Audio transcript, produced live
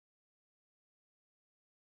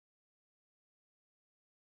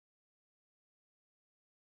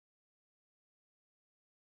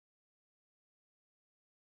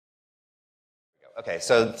Okay,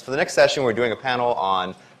 so for the next session, we're doing a panel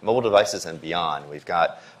on mobile devices and beyond. We've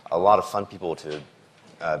got a lot of fun people to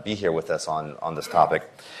be here with us on this topic.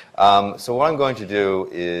 So what I'm going to do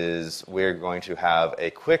is we're going to have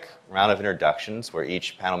a quick round of introductions where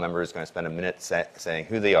each panel member is going to spend a minute saying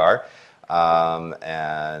who they are,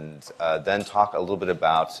 and then talk a little bit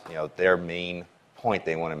about their main point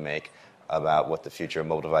they want to make about what the future of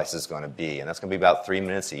mobile devices is going to be. And that's going to be about 3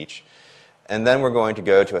 minutes each. And then we're going to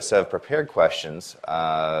go to a set of prepared questions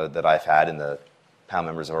that I've had and the panel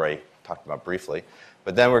members have already talked about briefly.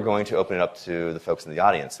 But then we're going to open it up to the folks in the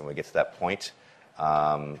audience. And when we get to that point,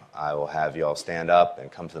 I will have you all stand up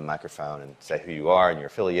and come to the microphone and say who you are and your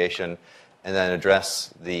affiliation, and then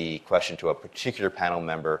address the question to a particular panel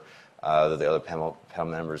member. The other panel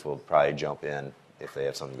members will probably jump in if they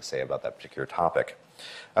have something to say about that particular topic.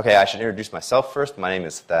 Okay, I should introduce myself first. My name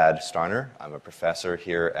is Thad Starner. I'm a professor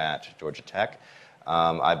here at Georgia Tech.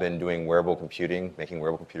 I've been doing wearable computing, making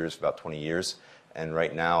wearable computers for about 20 years. And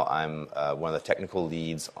right now, I'm one of the technical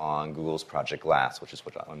leads on Google's Project Glass, which is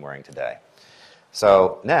what I'm wearing today.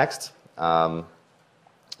 So next, I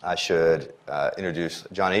should introduce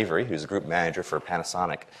John Avery, who's a group manager for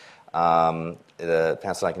Panasonic, the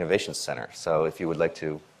Panasonic Innovation Center. So if you would like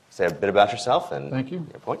to say a bit about yourself and Thank you.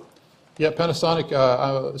 Your point. Yeah, Panasonic,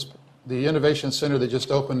 the Innovation Center that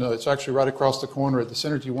just opened, it's actually right across the corner at the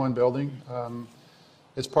Synergy One building.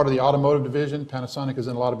 It's part of the automotive division. Panasonic is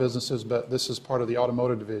in a lot of businesses, but this is part of the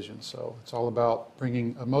automotive division. So it's all about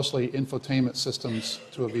bringing mostly infotainment systems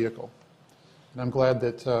to a vehicle. And I'm glad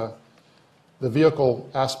that the vehicle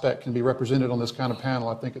aspect can be represented on this kind of panel.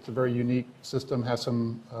 I think it's a very unique system, has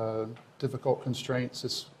some difficult constraints.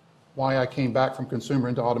 It's why I came back from consumer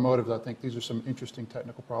into automotive. I think these are some interesting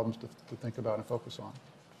technical problems to think about and focus on.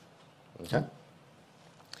 Okay.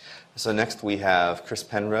 So next we have Chris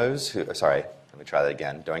Penrose, sorry, let me try that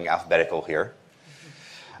again, doing alphabetical here.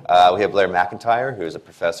 We have Blair MacIntyre, who is a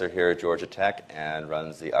professor here at Georgia Tech and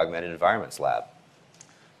runs the Augmented Environments Lab.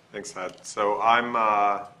 Thanks, Thad. So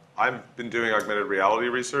I've been doing augmented reality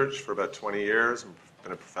research for about 20 years. I've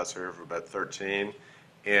been a professor here for about 13.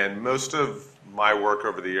 And most of my work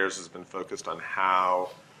over the years has been focused on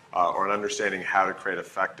how, or on understanding how to create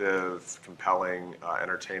effective, compelling,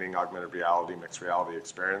 entertaining augmented reality, mixed reality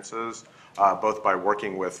experiences, both by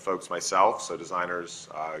working with folks myself, so designers,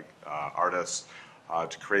 artists,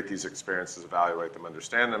 to create these experiences, evaluate them,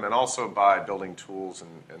 understand them, and also by building tools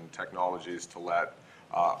and technologies to let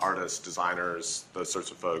artists, designers, those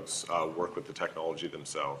sorts of folks work with the technology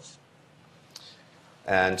themselves.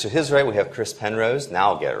 And to his right, we have Chris Penrose, now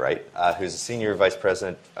I'll get it right, who's the Senior Vice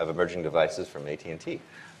President of Emerging Devices from AT&T.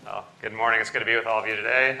 Well, good morning. It's good to be with all of you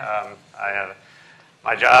today.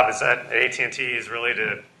 My job is at AT&T is really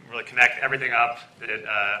to connect everything up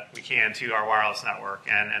that we can to our wireless network.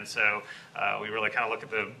 And so we really kind of look at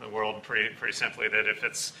the world pretty simply, that if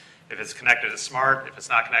it's connected, it's smart. If it's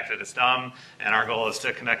not connected, it's dumb. And our goal is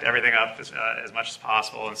to connect everything up as much as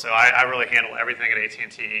possible. And so I really handle everything at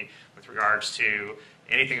AT&T with regards to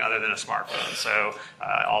anything other than a smartphone. So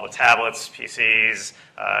all the tablets, PCs,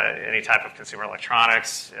 any type of consumer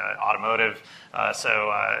electronics, automotive.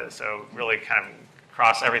 So really kind of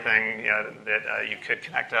across everything that you could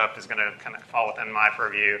connect up is going to kind of fall within my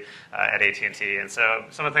purview at AT&T. And so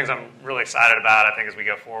some of the things I'm really excited about, I think, as we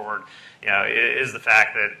go forward, is the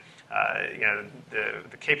fact that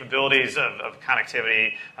the capabilities of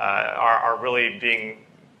connectivity are really being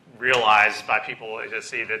realized by people to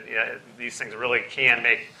see that these things really can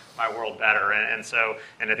make my world better. And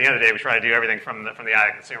at the end of the day, we try to do everything from the eye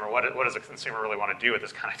of the consumer. What does a consumer really want to do with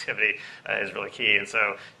this connectivity is really key. And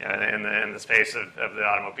so in the space of the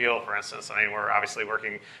automobile, for instance, I mean, we're obviously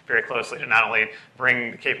working very closely to not only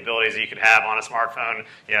bring the capabilities that you could have on a smartphone,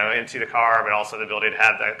 into the car, but also the ability to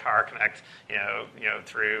have that car connect,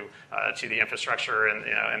 through to the infrastructure and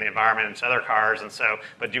the environment and to other cars. And so,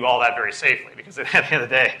 but do all that very safely, because at the end of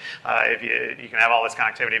the day, if you can have all this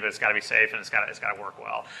connectivity, but it's got to be safe and it's got to work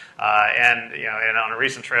well. And on a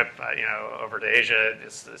recent trip, over to Asia,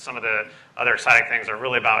 some of the other exciting things are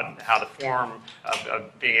really about how the form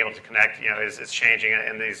of being able to connect, is changing,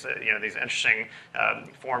 and these interesting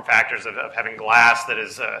form factors of having glass that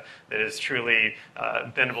is truly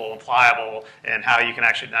bendable and pliable, and how you can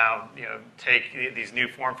actually now take these new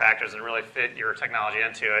form factors and really fit your technology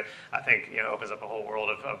into it. I think opens up a whole world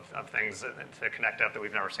of things to connect up that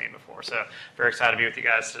we've never seen before. So very excited to be with you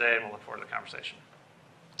guys today, and we'll look forward to the conversation.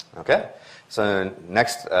 Okay, so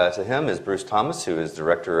next to him is Bruce Thomas, who is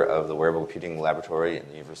Director of the Wearable Computing Laboratory at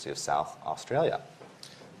the University of South Australia.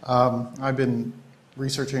 I've been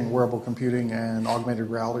researching wearable computing and augmented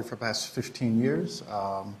reality for the past 15 years.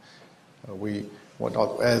 We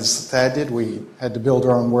as Thad did, we had to build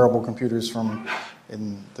our own wearable computers from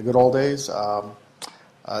in the good old days.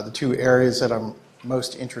 The two areas that I'm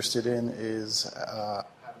most interested in is how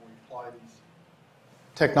do we apply these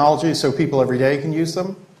technologies so people every day can use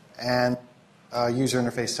them, and user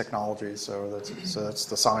interface technology. So that's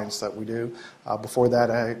the science that we do. Before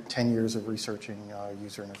that, I had 10 years of researching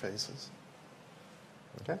user interfaces.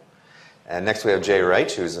 Okay. And next we have Jay Wright,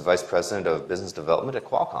 who's the Vice President of Business Development at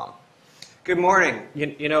Qualcomm. Good morning.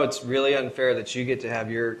 You know, it's really unfair that you get to have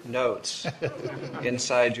your notes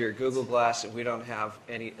inside your Google Glass and we don't have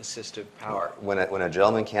any assistive power. When a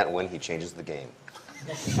gentleman can't win, he changes the game.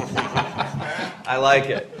 I like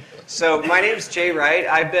it. So my name's Jay Wright.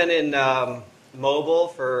 I've been in mobile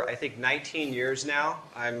for, I think, 19 years now.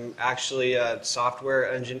 I'm actually a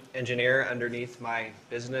software engineer underneath my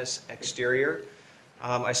business exterior.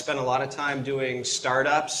 I spent a lot of time doing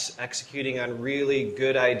startups, executing on really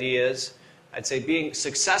good ideas. I'd say being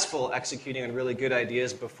successful executing on really good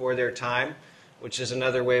ideas before their time, which is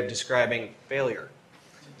another way of describing failure,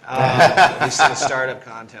 at least in a startup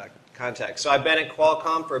context. So I've been at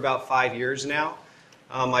Qualcomm for about 5 years now.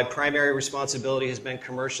 My primary responsibility has been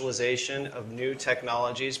commercialization of new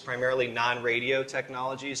technologies, primarily non-radio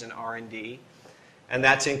technologies and R&D. And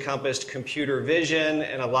that's encompassed computer vision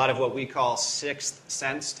and a lot of what we call sixth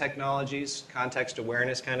sense technologies, context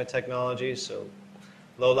awareness kind of technologies, so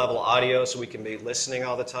low-level audio so we can be listening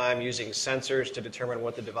all the time, using sensors to determine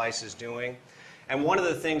what the device is doing. And one of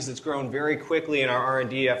the things that's grown very quickly in our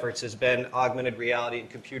R&D efforts has been augmented reality and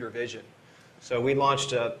computer vision. So we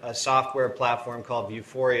launched a software platform called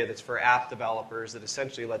Vuforia that's for app developers that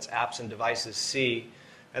essentially lets apps and devices see.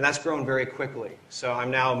 And that's grown very quickly. So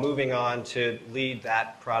I'm now moving on to lead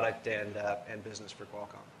that product and business for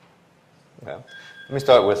Qualcomm. Okay. Let me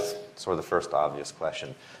start with sort of the first obvious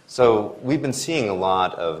question. So we've been seeing a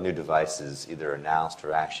lot of new devices either announced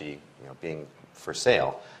or actually being for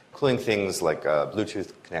sale, including things like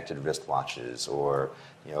Bluetooth connected wristwatches or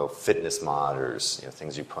fitness monitors,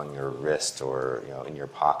 things you put on your wrist or in your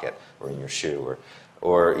pocket or in your shoe,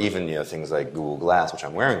 or even things like Google Glass, which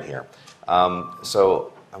I'm wearing here.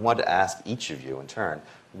 So I wanted to ask each of you in turn,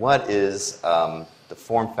 what is the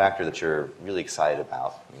form factor that you're really excited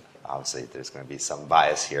about? I mean, obviously, there's going to be some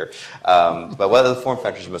bias here, but what are the form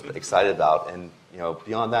factors you're most excited about? And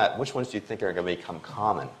beyond that, which ones do you think are going to become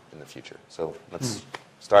common in the future? So let's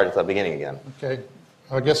start at the beginning again. Okay.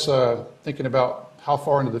 I guess thinking about how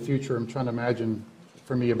far into the future, I'm trying to imagine,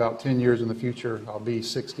 for me, about 10 years in the future, I'll be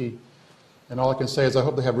 60. And all I can say is I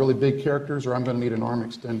hope they have really big characters or I'm going to need an arm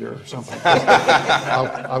extender or something.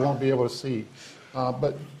 I won't be able to see.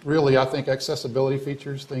 But really, I think accessibility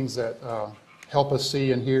features, things that help us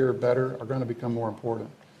see and hear better, are going to become more important.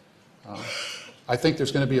 I think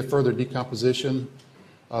there's going to be a further decomposition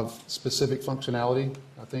of specific functionality.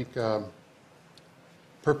 I think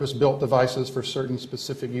purpose-built devices for certain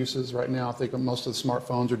specific uses. Right now, I think most of the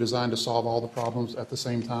smartphones are designed to solve all the problems at the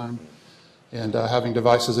same time. And having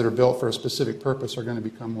devices that are built for a specific purpose are going to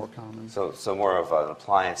become more common. So more of an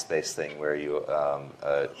appliance-based thing where you...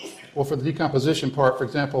 Well, for the decomposition part, for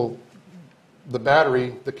example, the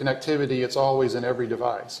battery, the connectivity, it's always in every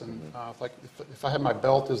device. And if I had my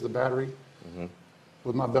belt as the battery,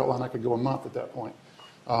 with my belt line, I could go a month at that point.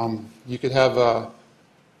 You could have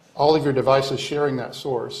all of your devices sharing that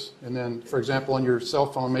source. And then, for example, on your cell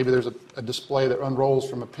phone, maybe there's a display that unrolls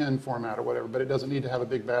from a PIN format or whatever, but it doesn't need to have a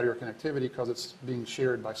big battery or connectivity because it's being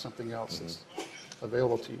shared by something else that's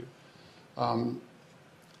available to you.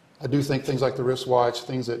 I do think things like the wristwatch,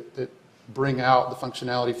 things that bring out the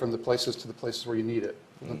functionality from the places to the places where you need it,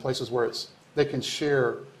 the places where they can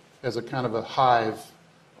share as a kind of a hive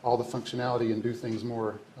all the functionality and do things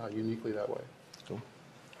more uniquely that way. Cool.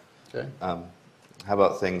 Okay. How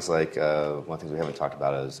about things like, one of the things we haven't talked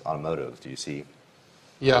about is automotive. Do you see?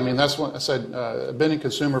 Yeah, I mean, that's what I said. I've been in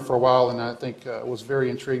consumer for a while, and I think was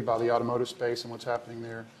very intrigued by the automotive space and what's happening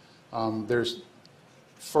there. There's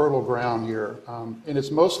fertile ground here, and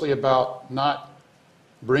it's mostly about not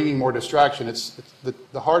bringing more distraction. It's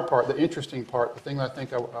the hard part, the interesting part, the thing that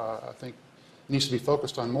I think needs to be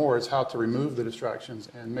focused on more is how to remove the distractions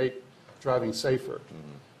and make driving safer.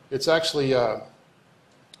 It's actually...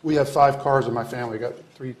 we have 5 cars in my family. Got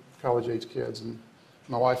 3 college-age kids, and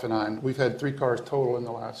my wife and I. And we've had 3 cars total in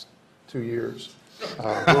the last 2 years.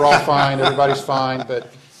 We're all fine. Everybody's fine.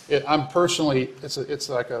 But I'm personally, it's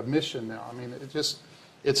like a mission now. I mean,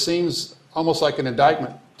 it seems almost like an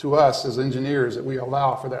indictment to us as engineers that we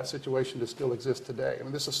allow for that situation to still exist today. I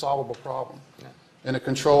mean, this is a solvable problem. Yeah. In a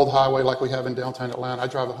controlled highway like we have in downtown Atlanta, I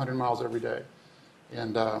drive 100 miles every day.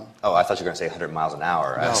 And oh, I thought you were going to say 100 miles an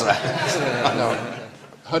hour. No. No.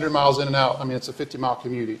 100 miles in and out. I mean, it's a 50-mile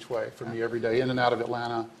commute each way for me every day, in and out of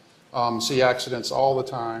Atlanta. See accidents all the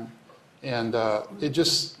time. And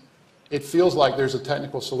it feels like there's a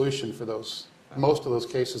technical solution for most of those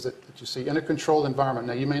cases that you see in a controlled environment.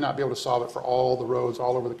 Now, you may not be able to solve it for all the roads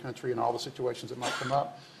all over the country and all the situations that might come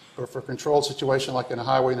up, but for a controlled situation like in a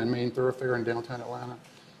highway in a main thoroughfare in downtown Atlanta,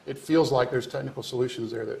 it feels like there's technical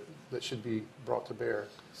solutions there that should be brought to bear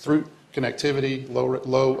through connectivity,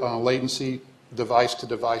 low latency,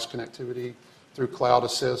 device-to-device connectivity, through cloud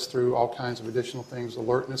assist, through all kinds of additional things,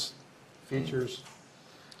 alertness features.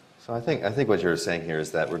 So I think what you're saying here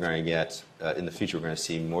is that we're going to get, in the future, we're going to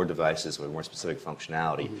see more devices with more specific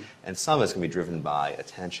functionality, and some of it's going to be driven by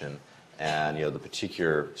attention and the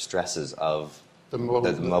particular stresses of the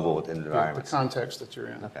mobile environment. The context that you're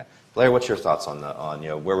in. Okay. Blair, what's your thoughts on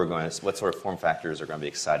where we're going, what sort of form factors are going to be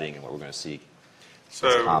exciting and what we're going to see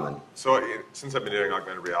that's common? So since I've been doing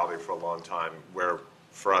augmented reality for a long time, where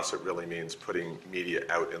for us it really means putting media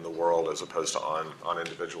out in the world as opposed to on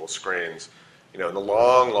individual screens. In the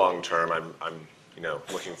long term, I'm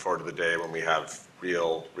looking forward to the day when we have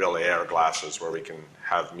real AR glasses where we can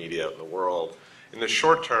have media out in the world. In the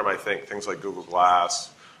short term, I think things like Google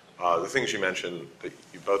Glass, the things you mentioned, that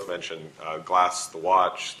you both mentioned, Glass, the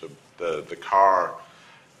watch, the car,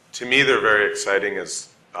 to me they're very exciting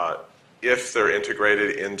if they're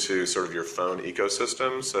integrated into sort of your phone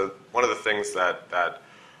ecosystem. So one of the things that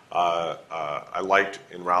I liked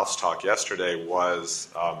in Ralph's talk yesterday was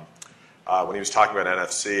when he was talking about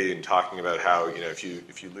NFC and talking about how if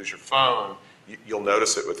you lose your phone, you'll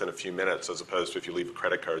notice it within a few minutes, as opposed to if you leave a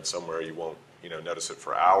credit card somewhere, you won't notice it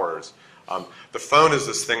for hours. The phone is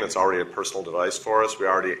this thing that's already a personal device for us. We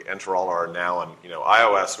already enter all our now on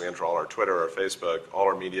iOS. We enter all our Twitter, our Facebook, all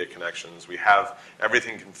our media connections. We have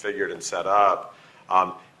everything configured and set up.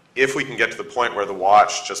 If we can get to the point where the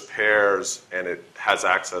watch just pairs and it has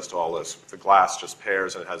access to all this, the glass just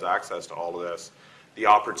pairs and it has access to all of this, the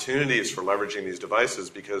opportunities for leveraging these devices,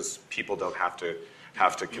 because people don't have to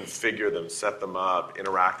configure them, set them up,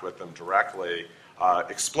 interact with them directly,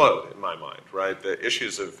 explode in my mind, right? The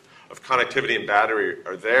issues of connectivity and battery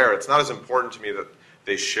are there. It's not as important to me that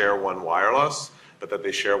they share one wireless, but that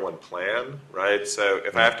they share one plan, right? So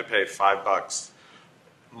if I have to pay $5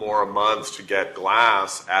 more a month to get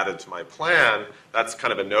glass added to my plan, that's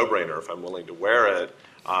kind of a no-brainer if I'm willing to wear it.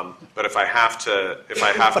 But if I have to,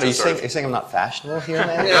 But are you saying I'm not fashionable here,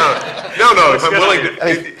 man? No. If I'm willing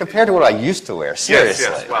to, compared to what I used to wear, seriously.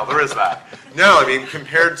 Yes. Well, there is that. No, I mean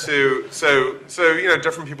compared to so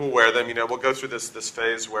different people wear them. We'll go through this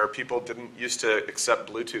phase where people didn't used to accept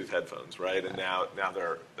Bluetooth headphones, right? And now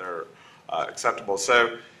they're acceptable.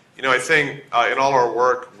 So I think in all our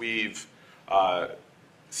work we've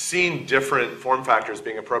seen different form factors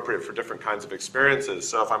being appropriate for different kinds of experiences.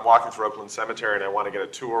 So if I'm walking through Oakland Cemetery and I want to get a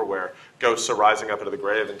tour where ghosts are rising up into the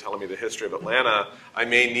grave and telling me the history of Atlanta, I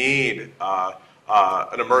may need an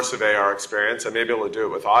immersive AR experience. I may be able to do it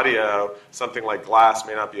with audio. Something like Glass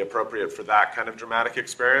may not be appropriate for that kind of dramatic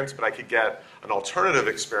experience, but I could get an alternative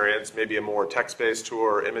experience, maybe a more text-based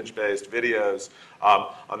tour, image-based videos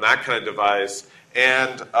on that kind of device.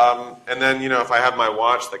 And then, if I have my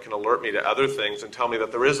watch that can alert me to other things and tell me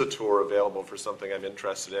that there is a tour available for something I'm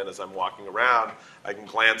interested in as I'm walking around, I can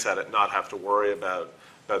glance at it and not have to worry about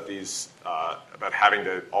having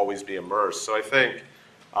to always be immersed. So I think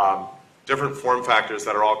different form factors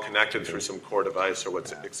that are all connected through some core device are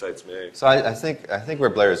what excites me. So I think where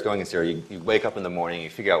Blair is going is here. You wake up in the morning, you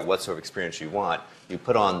figure out what sort of experience you want. You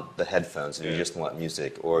put on the headphones and you just want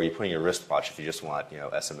music, or you put in your wristwatch if you just want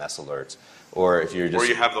SMS alerts, or if you're just or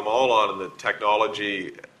you have them all on and the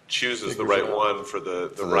technology chooses the right one for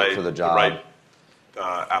the right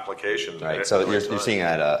application. Right. So you're seeing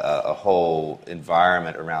a whole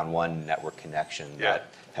environment around one network connection that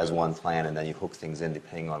has one plan, and then you hook things in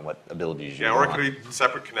depending on what abilities you want. Or it could be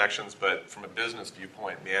separate connections, but from a business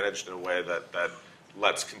viewpoint, managed in a way that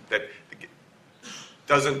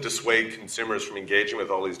doesn't dissuade consumers from engaging with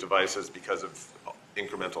all these devices because of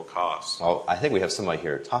incremental costs. Well, I think we have somebody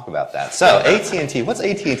here to talk about that. So AT&T, what's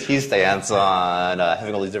AT&T's stance on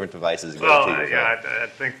having all these different devices? Well, I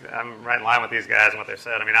think I'm right in line with these guys and what they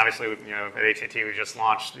said. I mean, obviously, at AT&T we just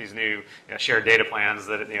launched these new shared data plans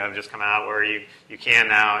that have just come out where you can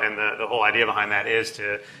now, and the whole idea behind that is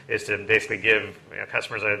to basically give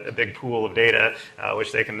customers a big pool of data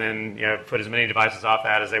which they can then put as many devices off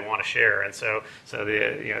that as they want to share, and so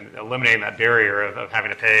the eliminating that barrier of having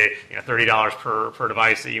to pay $30 per per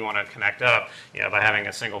device that you want to connect up, by having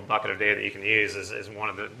a single bucket of data that you can use is one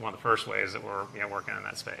of the first ways that we're working in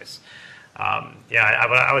that space.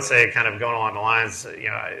 I would say, kind of going along the lines,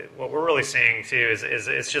 what we're really seeing too is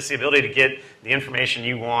it's just the ability to get the information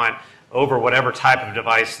you want over whatever type of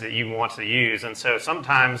device that you want to use. And so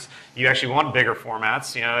sometimes you actually want bigger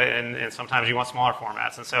formats, and sometimes you want smaller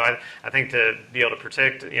formats. And so I think to be able to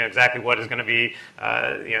predict, exactly what is going to be,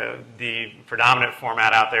 the predominant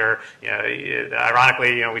format out there.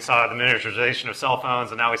 Ironically, we saw the miniaturization of cell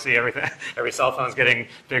phones, and now we see every cell phone's getting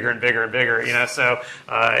bigger and bigger and bigger. So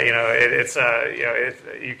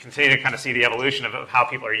you continue to kind of see the evolution of how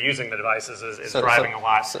people are using the devices is driving a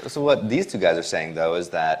lot. So what these two guys are saying, though, is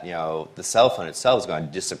that the cell phone itself is going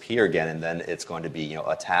to disappear again, and then it's going to be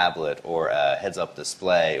a tablet or a heads-up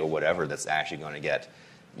display or whatever that's actually going to get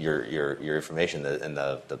your information. And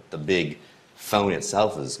the big phone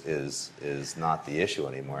itself is not the issue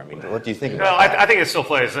anymore. I mean, what do you think about that? I think it still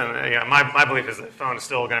plays. And my belief is that the phone is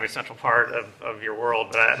still going to be a central part of your world.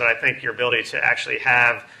 But I think your ability to actually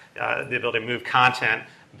have the ability to move content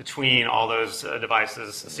between all those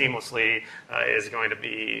devices seamlessly is going to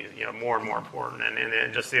be more and more important,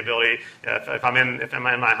 and just the ability, if I'm in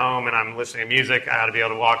my home and I'm listening to music, I ought to be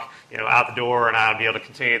able to walk out the door, and I ought to be able to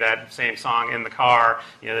continue that same song in the car.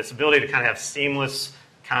 This ability to kind of have seamless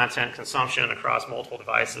content consumption across multiple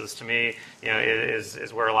devices, to me,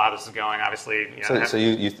 is where a lot of this is going. Obviously, so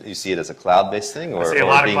you see it as a cloud-based thing, or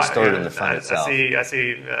being stored in the phone itself? I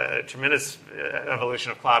see a tremendous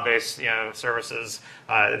evolution of cloud-based services.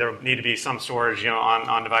 There need to be some storage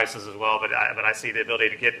on devices as well, but I see the ability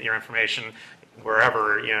to get your information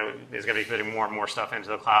wherever is going to be putting more and more stuff into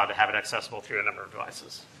the cloud to have it accessible through a number of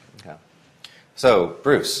devices. Okay. So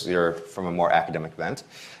Bruce, you're from a more academic bent.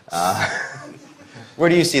 Where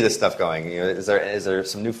do you see this stuff going? Is there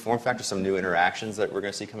some new form factors, some new interactions that we're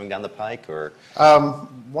going to see coming down the pike? Or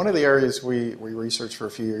one of the areas we researched for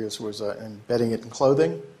a few years was embedding it in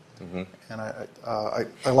clothing, and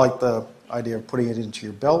I like the idea of putting it into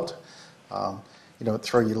your belt.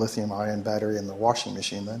 Throw your lithium-ion battery in the washing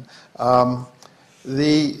machine. Then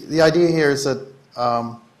the idea here is that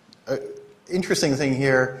interesting thing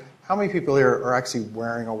here. How many people here are actually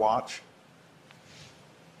wearing a watch?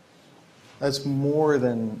 That's more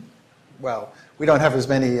than, well, we don't have as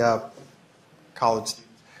many college students.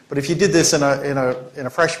 But if you did this in a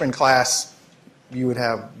freshman class, you would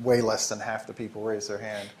have way less than half the people raise their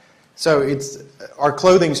hand. So our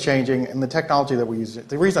clothing's changing, and the technology that we use.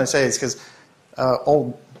 The reason I say it is because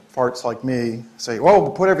old farts like me say, well,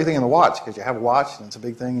 put everything in the watch, because you have a watch, and it's a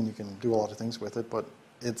big thing, and you can do a lot of things with it. But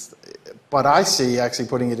I see actually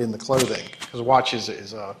putting it in the clothing, because a watch is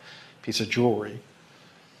a piece of jewelry.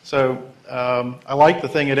 So I like the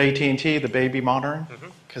thing at AT&T, the baby monitoring,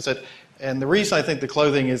 and the reason I think the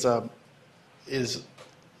clothing is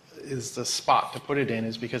the spot to put it in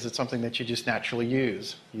is because it's something that you just naturally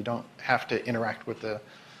use. You don't have to interact with it,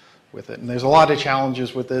 and there's a lot of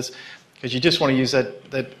challenges with this because you just want to use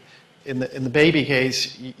that. In the baby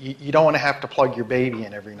case, you don't want to have to plug your baby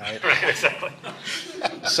in every night. Right, exactly.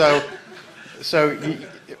 So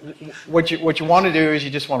what you want to do is you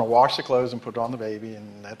just want to wash the clothes and put it on the baby,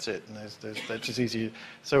 and that's it. And that's just easy.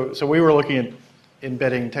 So we were looking at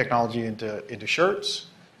embedding technology into shirts.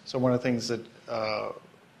 So one of the things that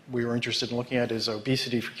we were interested in looking at is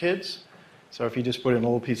obesity for kids. So if you just put in a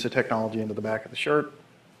little piece of technology into the back of the shirt.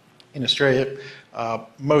 In Australia,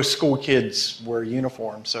 most school kids wear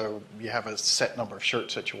uniforms, so you have a set number of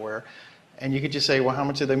shirts that you wear, and you could just say, well, how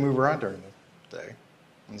much do they move around during the day?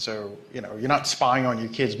 And so, you're not spying on your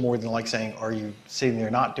kids more than like saying, are you sitting there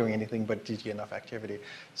not doing anything, but did you get enough activity?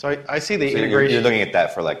 So I see the integration. You're looking at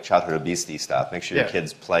that for like childhood obesity stuff. Make sure your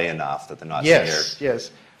kids play enough that they're not sitting there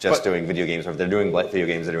just doing video games. Or if they're doing video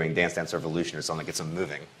games, they're doing Dance Dance Revolution or something that gets them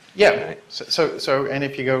moving. Yeah. Right? So and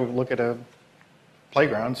if you go look at a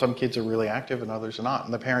playground, some kids are really active and others are not,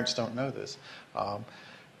 and the parents don't know this,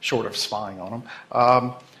 short of spying on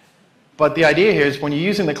them. But the idea here is when you're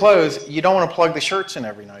using the clothes, you don't want to plug the shirts in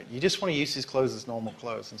every night. You just want to use these clothes as normal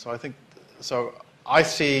clothes. And so I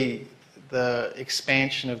see the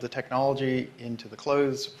expansion of the technology into the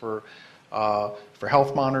clothes for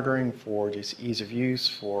health monitoring, for just ease of use,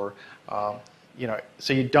 so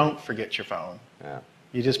you don't forget your phone. Yeah.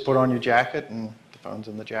 You just put on your jacket and the phone's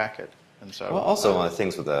in the jacket. And so, well, also one of the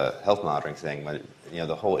things with the health monitoring thing,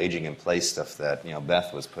 the whole aging in place stuff that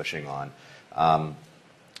Beth was pushing on,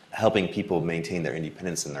 helping people maintain their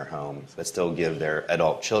independence in their homes, but still give their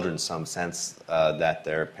adult children some sense that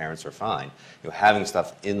their parents are fine. Having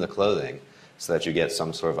stuff in the clothing so that you get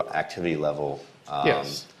some sort of activity level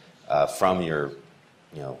from your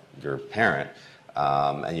parent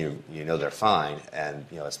and you know they're fine, and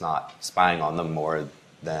it's not spying on them more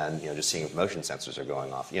than just seeing if motion sensors are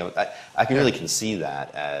going off. I can really conceive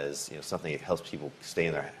that as something that helps people stay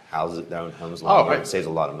in their houses, their own homes longer, and saves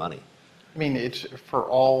a lot of money. I mean, it's for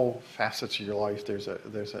all facets of your life. There's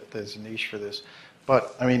a niche for this,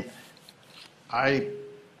 but I mean, I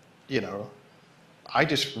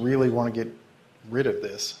just really want to get rid of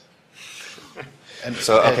this. And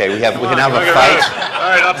so okay, we can have a fight.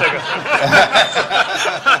 All right, I'll take it.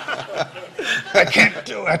 I can't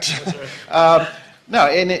do it. No,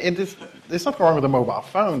 and there's nothing wrong with a mobile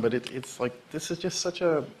phone, but it's like this is just such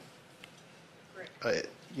a brick.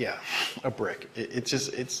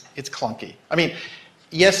 It's clunky. I mean,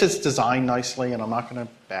 yes, it's designed nicely, and I'm not going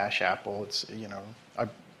to bash Apple. It's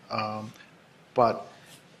but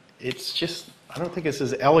it's just I don't think it's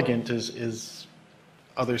as elegant as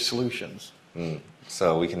other solutions.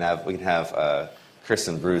 So we can have Chris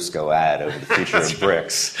and Bruce go at over the future of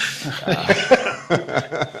bricks.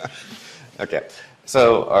 Okay.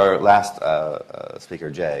 So our last speaker,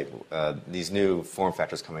 Jay, these new form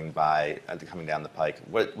factors coming down the pike.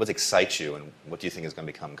 What excites you, and what do you think is going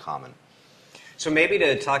to become common? So maybe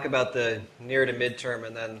to talk about the near to midterm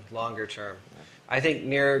and then longer term. I think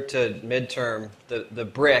near to midterm, the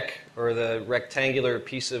brick or the rectangular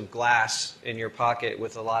piece of glass in your pocket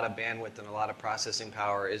with a lot of bandwidth and a lot of processing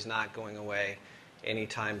power is not going away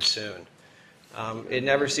anytime soon. It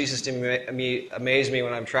never ceases to amaze me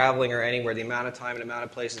when I'm traveling or anywhere, the amount of time and amount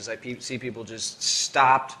of places I see people just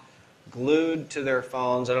stopped, glued to their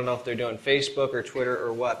phones. I don't know if they're doing Facebook or Twitter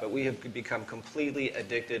or what, but we have become completely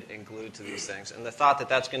addicted and glued to these things. And the thought that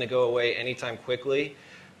that's going to go away anytime quickly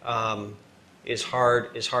is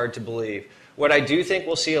hard to believe. What I do think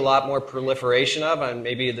we'll see a lot more proliferation of, and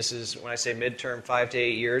maybe this is when I say midterm, 5 to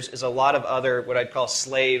 8 years, is a lot of other what I'd call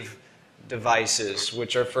slave devices,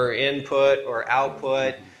 which are for input or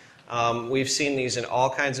output. We've seen these in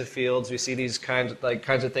all kinds of fields. We see these kinds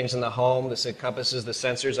of things in the home. This encompasses the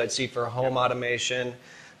sensors I'd see for home automation.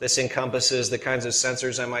 This encompasses the kinds of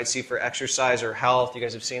sensors I might see for exercise or health. You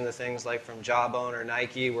guys have seen the things like from Jawbone or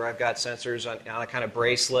Nike where I've got sensors on a kind of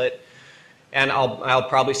bracelet. And I'll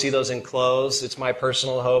probably see those in clothes. It's my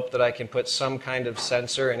personal hope that I can put some kind of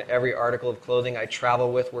sensor in every article of clothing I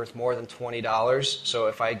travel with worth more than $20. So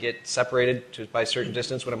if I get separated by a certain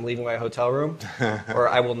distance when I'm leaving my hotel room, or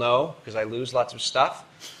I will know because I lose lots of stuff.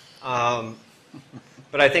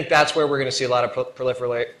 But I think that's where we're going to see a lot of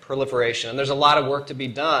proliferation. And there's a lot of work to be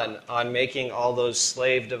done on making all those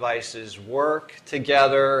slave devices work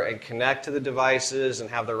together and connect to the devices and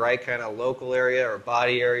have the right kind of local area or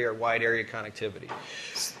body area or wide area connectivity.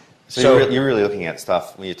 So you're really looking at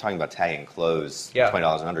stuff, when you're talking about tagging clothes,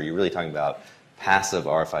 $20 and under, you're really talking about passive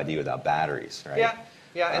RFID without batteries, right?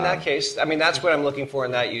 Yeah. In that case, I mean, that's what I'm looking for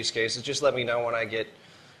in that use case. Is just let me know when I get,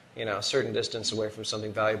 a certain distance away from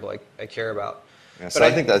something valuable I care about. Yeah, so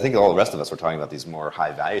I think all the rest of us were talking about these more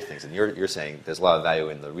high value things, and you're saying there's a lot of value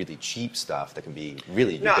in the really cheap stuff that can be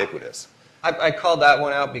really ubiquitous. I called that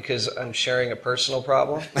one out because I'm sharing a personal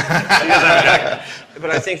problem.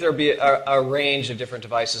 But I think there'll be a range of different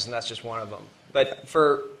devices, and that's just one of them. But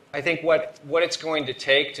I think what it's going to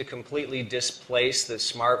take to completely displace the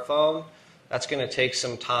smartphone, that's going to take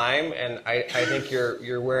some time, and I think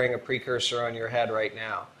you're wearing a precursor on your head right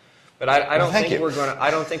now. But I don't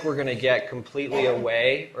think we're going to get completely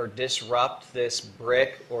away or disrupt this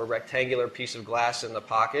brick or rectangular piece of glass in the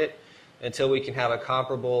pocket until we can have a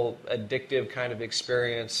comparable addictive kind of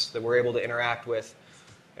experience that we're able to interact with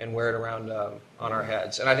and wear it around on our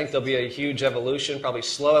heads. And I think there'll be a huge evolution, probably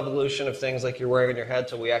slow evolution of things like you're wearing on your head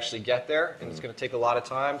till we actually get there. And it's going to take a lot of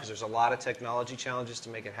time because there's a lot of technology challenges to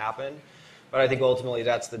make it happen. But I think ultimately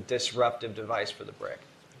that's the disruptive device for the brick.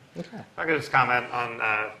 Okay. I could just comment on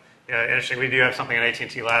interesting. We do have something at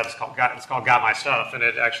AT&T Labs. It's called Got My Stuff, and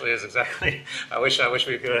it actually is exactly. I wish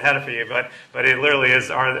we could have had it for you, but it literally is.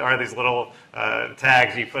 Are these little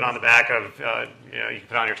tags you put on the back of you can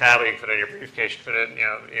put it on your tablet, you can put it in your briefcase, you can put it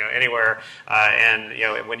anywhere, and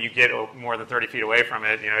when you get more than 30 feet away from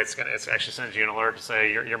it, it actually sends you an alert to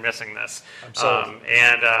say you're missing this.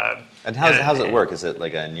 And how does it work? Is it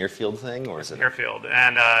like a near field thing, or is it near field?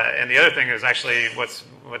 And the other thing is actually what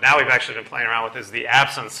now we've actually been playing around with is the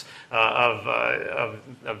absence of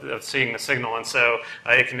seeing the signal, and so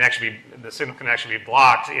the signal can actually be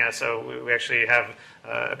blocked. So we actually have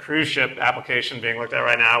a cruise ship application being looked at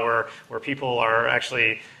right now where people are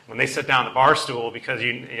actually, when they sit down the bar stool, because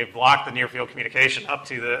you block the near field communication up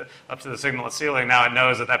to the signal at ceiling, now it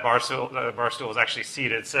knows that that bar stool is actually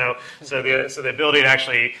seated. So the ability to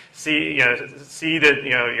actually see that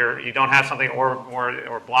you don't have something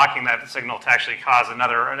or blocking that signal to actually cause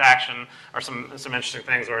another action or some interesting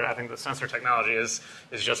things where I think the sensor technology is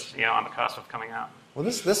just on the cusp of coming out. Well,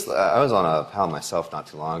 I was on a panel myself not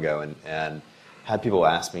too long ago, and had people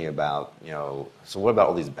ask me about, so what about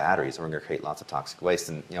all these batteries? We're going to create lots of toxic waste,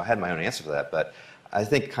 and I had my own answer for that. But I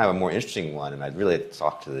think kind of a more interesting one, and I'd really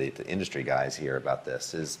talk to the industry guys here about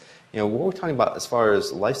this, is what we're talking about as far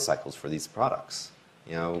as life cycles for these products.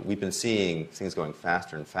 We've been seeing things going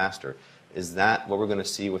faster and faster. Is that what we're going to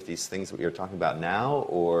see with these things that you're talking about now,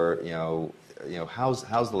 or how's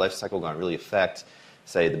the life cycle going to really affect,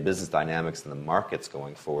 say, the business dynamics and the markets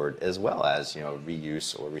going forward, as well as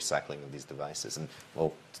reuse or recycling of these devices? And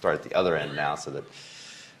we'll start at the other end now, so that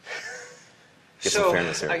get some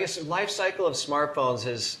fairness here. I guess the life cycle of smartphones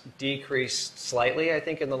has decreased slightly, I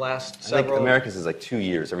think, in the last several. I think America's is like 2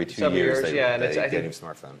 years. Every 2 years, they get a new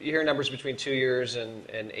smartphone. You hear numbers between 2 years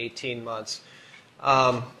and 18 months.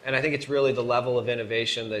 And I think it's really the level of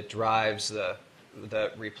innovation that drives the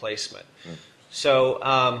replacement. So,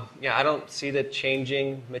 I don't see that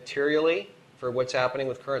changing materially for what's happening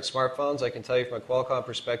with current smartphones. I can tell you from a Qualcomm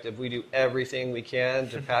perspective, we do everything we can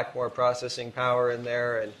to pack more processing power in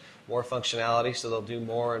there and more functionality, so they'll do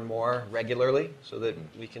more and more regularly so that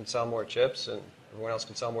we can sell more chips and everyone else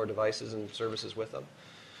can sell more devices and services with them.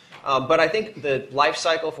 But I think the life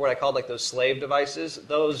cycle for what I call like those slave devices,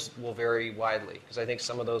 those will vary widely, because I think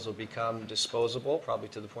some of those will become disposable, probably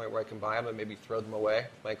to the point where I can buy them and maybe throw them away,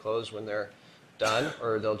 my clothes, when they're done,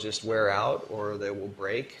 or they'll just wear out, or they will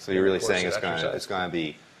break. So you're really saying it's going to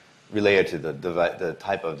be related to the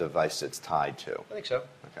type of device it's tied to? I think so.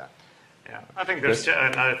 Okay. Yeah, I think there's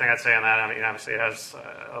another thing I'd say on that. I mean, obviously it has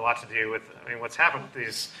a lot to do with, what's happened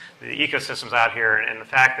with the ecosystems out here, and the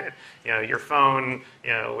fact that, your phone,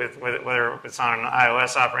 whether it's on an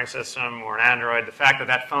iOS operating system or an Android, the fact that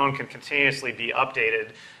that phone can continuously be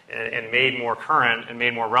updated and made more current and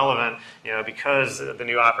made more relevant, because the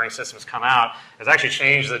new operating systems come out, has actually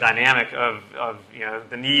changed the dynamic of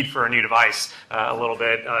the need for a new device a little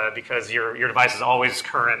bit, because your device is always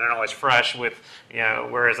current and always fresh.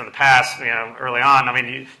 Whereas in the past, early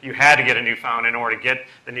on, you had to get a new phone in order to get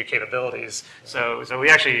the new capabilities. So we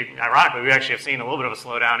actually, ironically, have seen a little bit of a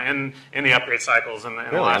slowdown in the upgrade cycles in the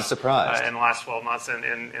last. I'm surprised. In the last 12 months in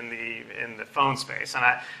the phone space. And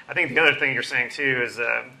I think the other thing you're saying too is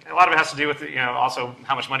a lot of it has to do with also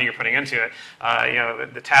how much money you're putting into it.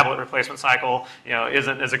 The tablet replacement cycle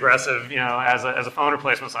isn't as aggressive as a phone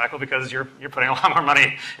replacement cycle, because you're putting a lot more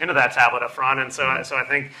money into that tablet up front. And so I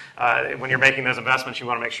think when you're making those investments, you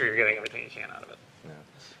want to make sure you're getting everything you can out of it. Yeah.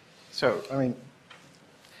 So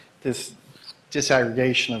this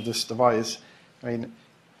disaggregation of this device,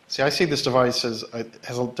 see, I see this device as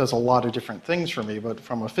does a lot of different things for me, but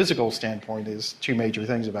from a physical standpoint, there's two major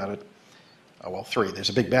things about it. Well, three. There's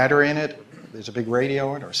a big battery in it, there's a big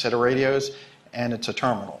radio in it, or a set of radios, and it's a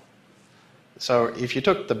terminal. So if you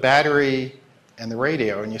took the battery and the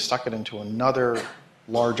radio and you stuck it into another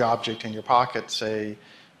large object in your pocket, say,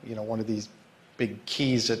 one of these big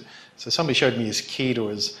keys so somebody showed me his key to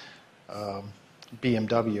his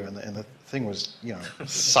BMW, and the thing was, the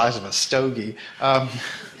size of a stogie.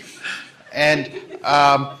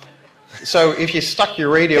 So if you stuck your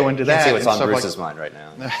radio into that, see what's on Bruce's mind right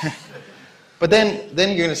now. But then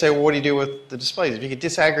you're going to say, well, what do you do with the displays? If you could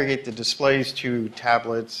disaggregate the displays to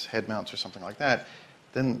tablets, head mounts, or something like that,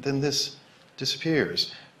 then this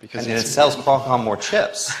disappears. And it sells Qualcomm more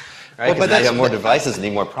chips, right? Because now you have more devices and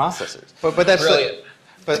need more processors. But that's brilliant.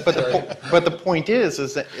 But the point is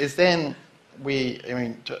then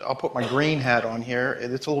I'll put my green hat on here.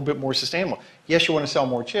 It's a little bit more sustainable. Yes, you want to sell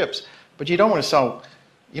more chips, but you don't want to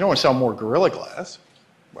sell more Gorilla Glass.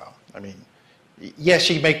 Well, yes,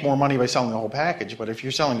 you make more money by selling the whole package, but if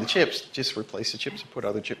you're selling the chips, just replace the chips and put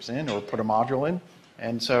other chips in, or put a module in.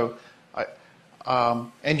 And so,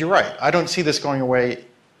 and you're right. I don't see this going away,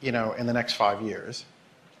 in the next 5 years.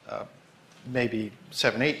 Maybe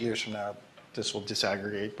 7, 8 years from now, this will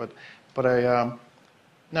disaggregate. But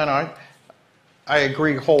I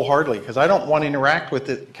agree wholeheartedly, because I don't want to interact with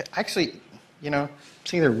it. Actually,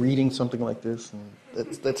 seeing they're reading something like this, and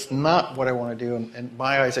that's not what I want to do, and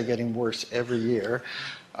my eyes are getting worse every year.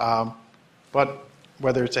 But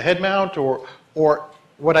whether it's a head mount or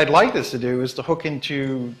what I'd like this to do is to hook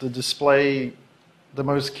into the display, the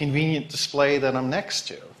most convenient display that I'm next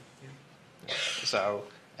to. So,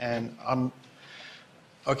 and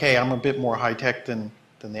okay, I'm a bit more high-tech than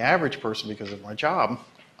the average person because of my job.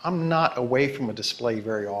 I'm not away from a display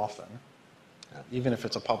very often, even if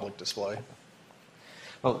it's a public display.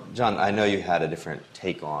 Well, John, I know you had a different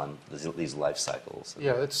take on these life cycles.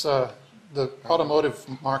 Yeah, it's the automotive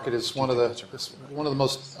market is one of the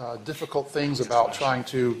most difficult things about trying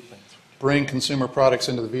to bring consumer products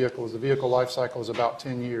into the vehicle. The vehicle life cycle is about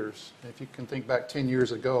 10 years. And if you can think back 10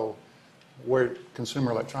 years ago, where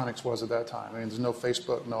consumer electronics was at that time. I mean, there's no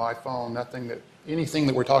Facebook, no iPhone, anything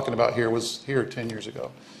that we're talking about here was here 10 years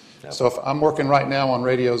ago. Yep. So if I'm working right now on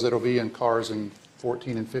radios that'll be in cars in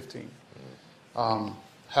 14 and 15.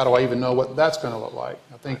 How do I even know what that's going to look like?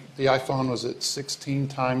 I think the iPhone was at 16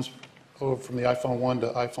 times over from the iPhone 1 to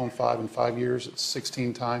iPhone 5 in 5 years. It's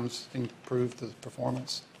 16 times improved the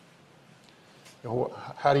performance.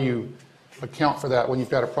 How do you account for that when you've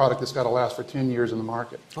got a product that's got to last for 10 years in the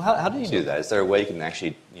market? Well, how do you do that? Is there a way you can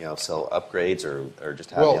actually sell upgrades or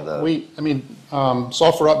just have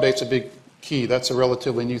software update's a big key. That's a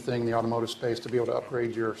relatively new thing in the automotive space, to be able to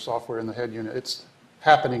upgrade your software in the head unit. It's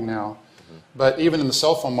happening now. Mm-hmm. But even in the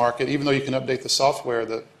cell phone market, even though you can update the software,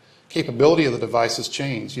 the capability of the device has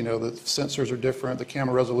changed. The sensors are different, the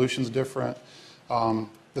camera resolution's different.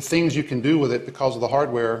 The things you can do with it because of the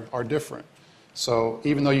hardware are different. So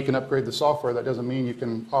even though you can upgrade the software, that doesn't mean you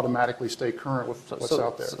can automatically stay current with what's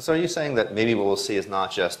out there. So are you saying that maybe what we'll see is not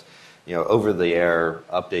just over-the-air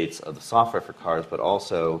updates of the software for cars, but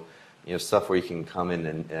also stuff where you can come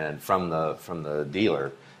in and from the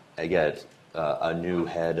dealer and get a new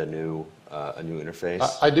head, a new interface?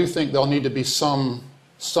 I do think there'll need to be some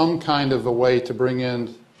kind of a way to bring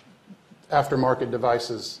in aftermarket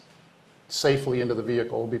devices safely into the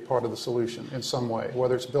vehicle. Will be part of the solution in some way,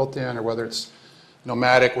 whether it's built in or whether it's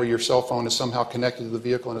nomadic, where your cell phone is somehow connected to the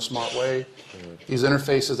vehicle in a smart way. Mm-hmm. These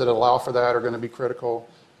interfaces that allow for that are going to be critical.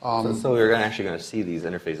 So we're actually going to see these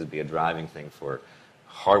interfaces be a driving thing for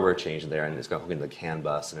hardware change there, and it's going to hook into the CAN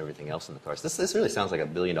bus and everything else in the cars. This really sounds like a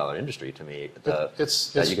billion-dollar industry to me.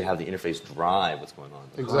 That you can have the interface drive what's going on.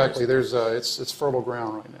 In the exactly. cars. There's it's fertile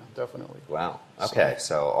ground right now, definitely. Wow. Okay.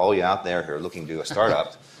 So all you out there who are looking to do a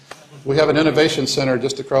startup. We have an innovation center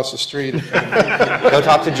just across the street. Go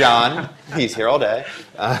talk to John. He's here all day.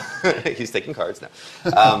 He's taking cards now.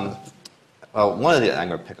 Well, I'm going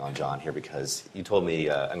to pick on John here because you told me,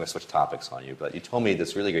 I'm going to switch topics on you, but you told me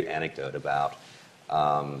this really great anecdote about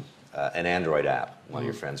an Android app one of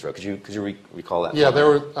your friends wrote. Could you recall that? Yeah,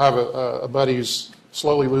 I have a buddy who's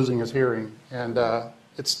slowly losing his hearing, and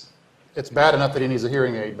it's bad enough that he needs a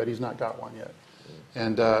hearing aid, but he's not got one yet.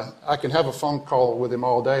 And I can have a phone call with him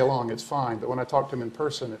all day long, it's fine, but when I talk to him in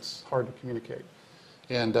person, it's hard to communicate.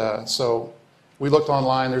 And so we looked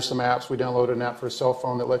online, there's some apps, we downloaded an app for a cell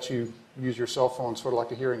phone that lets you use your cell phone sort of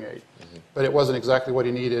like a hearing aid. Mm-hmm. But it wasn't exactly what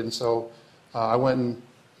he needed, and so I went and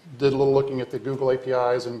did a little looking at the Google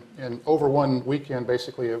APIs, and over one weekend,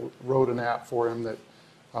 basically, I wrote an app for him that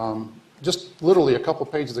just literally a couple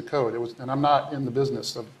pages of code. And I'm not in the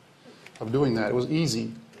business of doing that. It was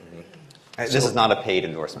easy. This is not a paid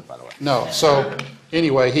endorsement, by the way. No. So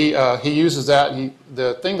anyway, he uses that.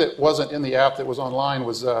 The thing that wasn't in the app that was online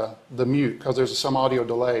was the mute, because there's some audio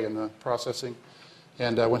delay in the processing.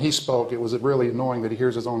 And when he spoke, it was really annoying that he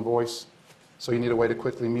hears his own voice. So you need a way to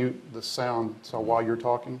quickly mute the sound while you're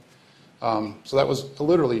talking. So that was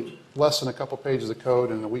literally less than a couple pages of code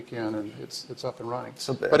in a weekend, and it's up and running.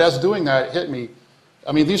 But as doing that, it hit me.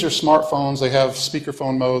 I mean, these are smartphones. They have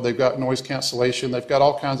speakerphone mode. They've got noise cancellation. They've got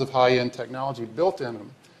all kinds of high-end technology built in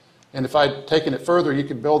them. And if I'd taken it further, you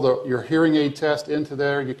could build your hearing aid test into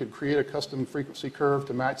there. You could create a custom frequency curve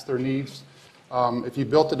to match their needs. If you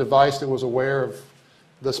built a device that was aware of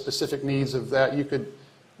the specific needs of that, you could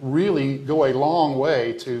really go a long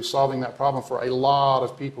way to solving that problem for a lot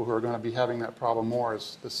of people who are going to be having that problem more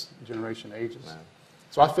as this generation ages. Wow.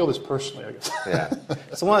 So I feel this personally, I guess. Yeah.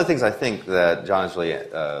 So one of the things I think that John is really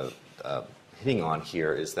hitting on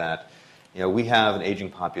here is that we have an aging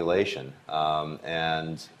population,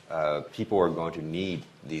 and people are going to need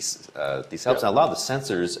these helps. And a lot of the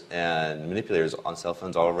sensors and manipulators on cell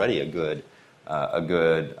phones are already a good.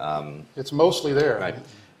 It's mostly there, right?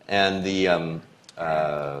 And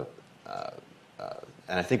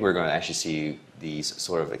and I think we're going to actually see these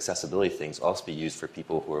sort of accessibility things also be used for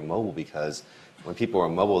people who are mobile, because when people are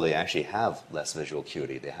mobile, they actually have less visual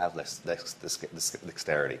acuity. They have less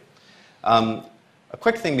dexterity. A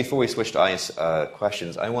quick thing before we switch to audience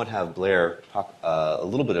questions, I want to have Blair talk a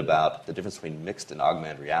little bit about the difference between mixed and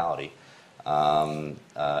augmented reality,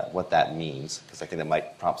 what that means, because I think that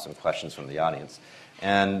might prompt some questions from the audience.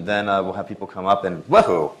 And then we'll have people come up and,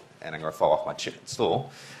 whoa, and I'm going to fall off my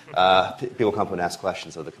stool, people come up and ask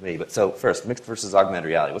questions of the committee. But so first, mixed versus augmented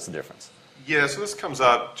reality, what's the difference? Yeah, so this comes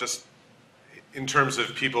up just in terms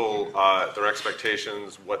of people, their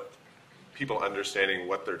expectations, what people understanding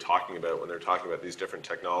what they're talking about when they're talking about these different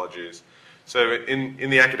technologies. So in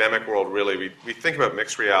the academic world, really, we think about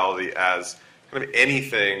mixed reality as kind of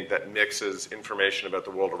anything that mixes information about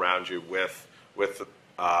the world around you with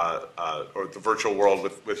or the virtual world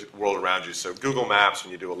with the world around you. So Google Maps,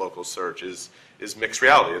 when you do a local search, is mixed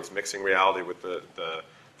reality. It's mixing reality with the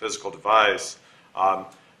physical device. I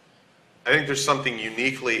think there's something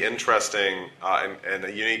uniquely interesting and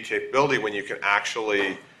a unique capability when you can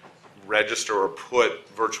actually register or put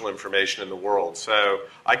virtual information in the world. So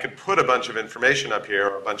I could put a bunch of information up here,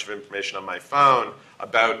 or a bunch of information on my phone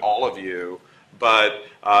about all of you, but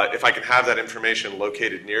if I can have that information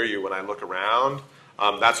located near you when I look around,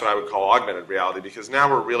 that's what I would call augmented reality, because now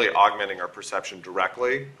we're really augmenting our perception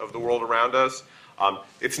directly of the world around us.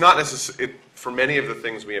 It's not necessarily, for many of the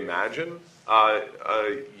things we imagine,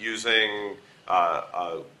 using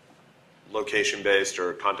location-based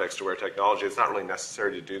or context-aware technology, it's not really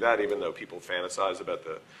necessary to do that, even though people fantasize about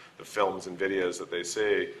the films and videos that they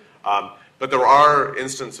see. But there are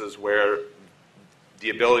instances where the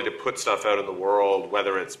ability to put stuff out in the world,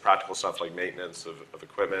 whether it's practical stuff like maintenance of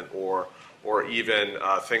equipment or even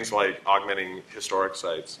things like augmenting historic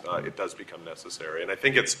sites, it does become necessary. And I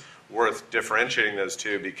think it's worth differentiating those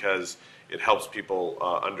two because it helps people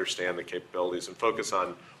understand the capabilities and focus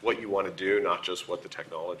on what you want to do, not just what the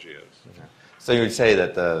technology is. Okay. So you would say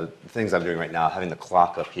that the things I'm doing right now, having the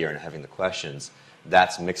clock up here and having the questions,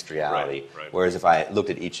 that's mixed reality. Right. Whereas if I looked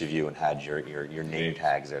at each of you and had your name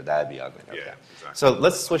tags there, that'd be augmented. Okay. Yeah, exactly. So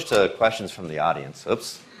let's switch to questions from the audience.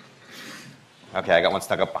 Oops. Okay, I got one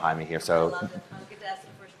stuck up behind me here. So. I love it. I'll get to ask the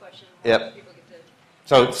first question. Yep. People get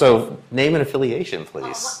to... So name and affiliation,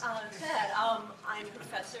 please. Ted, I'm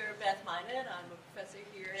Professor Beth Minot. I'm a professor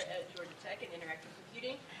here at Georgia Tech in Interactive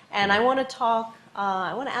Computing. And I want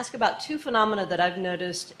to ask about two phenomena that I've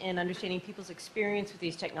noticed in understanding people's experience with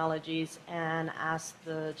these technologies and ask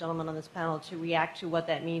the gentleman on this panel to react to what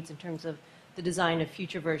that means in terms of the design of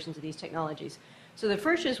future versions of these technologies. So the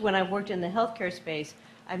first is when I've worked in the healthcare space,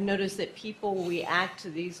 I've noticed that people react to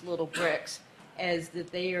these little bricks as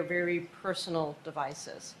that they are very personal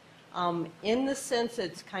devices. In the sense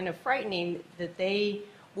it's kind of frightening that they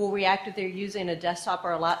will react if they're using a desktop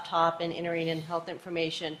or a laptop and entering in health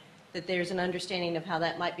information, that there's an understanding of how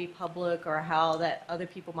that might be public or how that other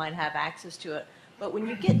people might have access to it. But when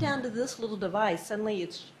you get down to this little device, suddenly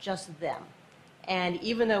it's just them. And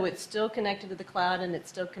even though it's still connected to the cloud and it's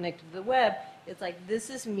still connected to the web, it's like, this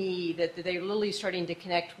is me, that they're literally starting to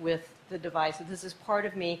connect with the device, that this is part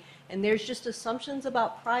of me. And there's just assumptions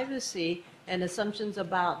about privacy and assumptions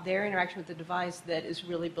about their interaction with the device that is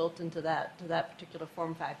really built into that particular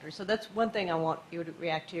form factor. So that's one thing I want you to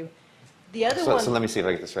react to. The other one... So let me see if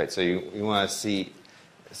I get this right. So you want to see...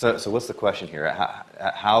 So what's the question here?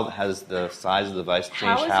 How has the size of the device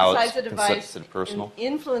changed how it's considered personal?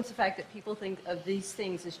 Influence the fact that people think of these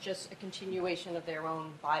things as just a continuation of their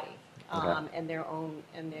own body, Okay. and their own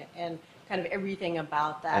and kind of everything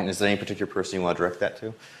about that. And is there any particular person you want to direct that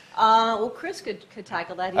to? Well, Chris could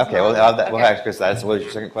tackle that. He's Okay, not- we'll ask Chris that. So what is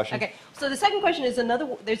your second question? Okay, so the second question is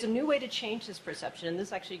there's a new way to change this perception, and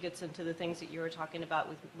this actually gets into the things that you were talking about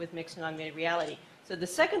with mixed and augmented reality. So the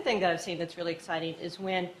second thing that I've seen that's really exciting is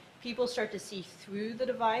when people start to see through the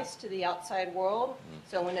device to the outside world.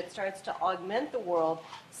 So when it starts to augment the world,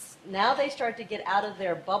 now they start to get out of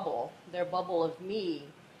their bubble of me,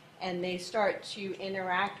 and they start to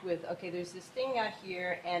interact with, okay, there's this thing out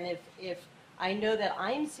here, and if I know that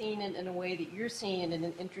I'm seeing it in a way that you're seeing it in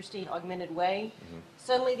an interesting augmented way,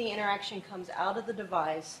 suddenly the interaction comes out of the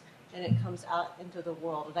device and it comes out into the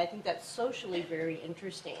world. And I think that's socially very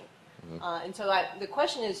interesting. And so the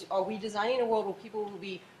question is, are we designing a world where people will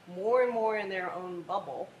be more and more in their own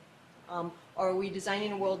bubble? Or are we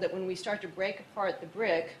designing a world that when we start to break apart the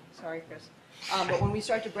brick, sorry, Chris, but when we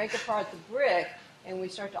start to break apart the brick and we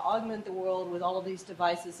start to augment the world with all of these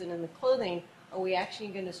devices and in the clothing, are we actually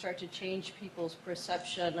going to start to change people's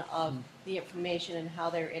perception of the information and how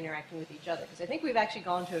they're interacting with each other? Because I think we've actually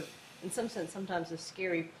gone to, in some sense, sometimes a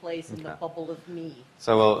scary place in the bubble of me.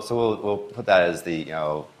 So we'll put that as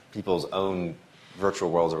the people's own virtual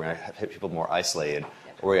worlds. We're going to have people more isolated,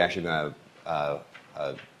 or we're actually going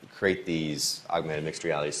to create these augmented mixed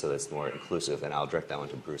realities so that it's more inclusive. And I'll direct that one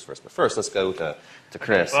to Bruce first. But first, let's go to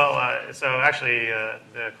Chris. Okay. Well, so actually,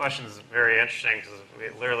 the question is very interesting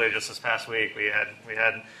because literally just this past week we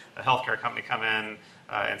had a healthcare company come in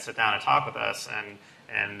and sit down and talk with us,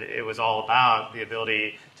 and it was all about the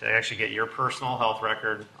ability to actually get your personal health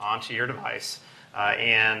record onto your device.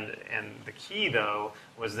 And the key, though,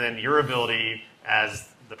 was then your ability as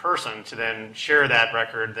the person to then share that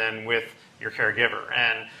record then with your caregiver.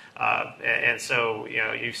 And so,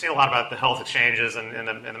 you've seen a lot about the health exchanges and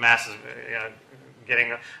the masses,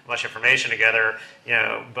 getting a bunch of information together,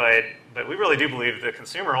 but we really do believe the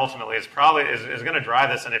consumer ultimately is going to drive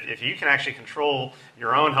this. And if you can actually control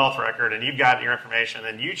your own health record and you've got your information,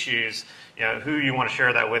 then you choose who you want to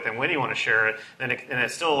share that with and when you want to share it, then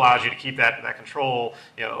it still allows you to keep that control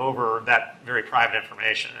over that very private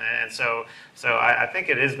information. And so I think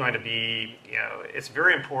it is going to be, it's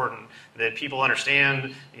very important that people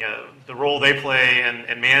understand the role they play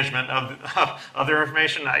in management of their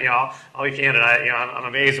information. I'll be candid, I'm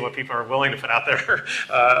amazed at what people are willing to put out there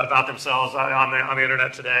about themselves on the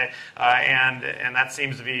internet today, and that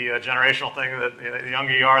seems to be a generational thing. That the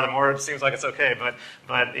younger you are, the more it seems like it's okay. But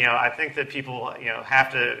I think that people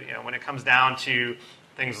have to, when it comes down to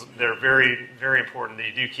things that are very, very important that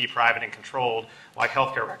you do keep private and controlled, like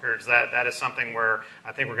healthcare records, that is something where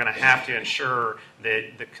I think we're going to have to ensure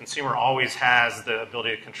that the consumer always has the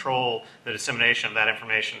ability to control the dissemination of that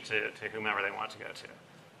information to whomever they want it to go to.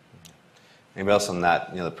 Anybody else on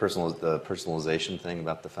that, the personalization thing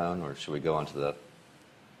about the phone, or should we go on to the...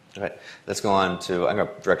 All right, let's go on to... I'm going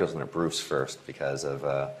to direct us on to Bruce first because of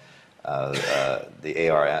the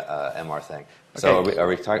AR, MR thing. So Okay. are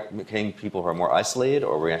we targeting people who are more isolated,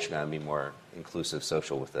 or are we actually going to be more inclusive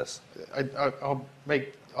social with this?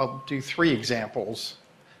 I'll do 3 examples.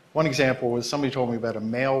 One example was somebody told me about a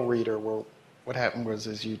mail reader where what happened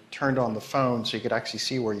was you turned on the phone so you could actually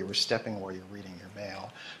see where you were stepping while you're reading your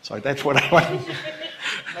mail. So that's what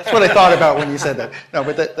I thought about when you said that. No,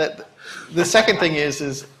 but the second thing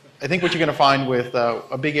is I think what you're going to find with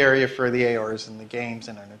a big area for the ARs and the games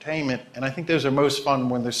and entertainment, and I think those are most fun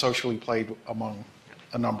when they're socially played among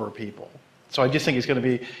a number of people. So I just think it's going to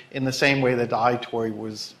be in the same way that the iToy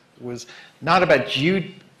was not about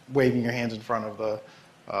you waving your hands in front of the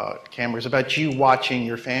camera. It's about you watching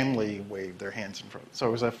your family wave their hands in front. So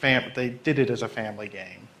it was they did it as a family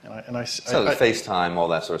game. So the FaceTime, all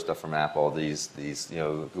that sort of stuff from Apple, these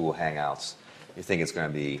Google Hangouts, you think it's going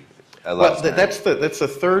to be... Well, that's the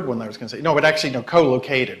third one that I was going to say. No, but actually, no,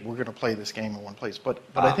 co-located. We're going to play this game in one place. But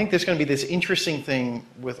I think there's going to be this interesting thing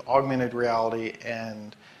with augmented reality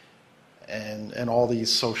and all these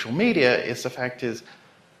social media. Is the fact is,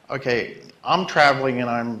 okay, I'm traveling and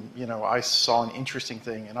I saw an interesting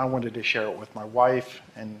thing and I wanted to share it with my wife,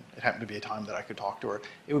 and it happened to be a time that I could talk to her.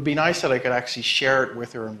 It would be nice that I could actually share it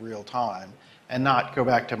with her in real time and not go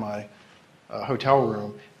back to my hotel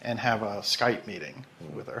room and have a Skype meeting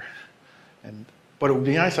with her. But it would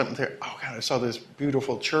be nice to say, oh God, I saw this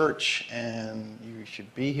beautiful church, and you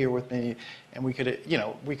should be here with me, and we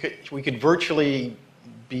could virtually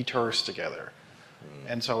be tourists together.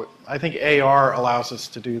 And so I think AR allows us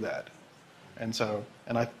to do that. And so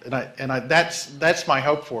that's my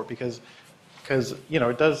hope for it because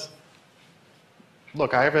it does.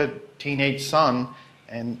 Look, I have a teenage son,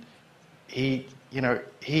 and he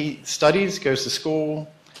studies, goes to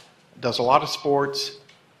school, does a lot of sports,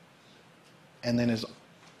 and then is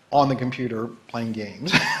on the computer playing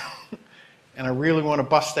games. And I really want to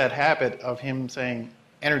bust that habit of him saying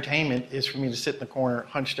entertainment is for me to sit in the corner,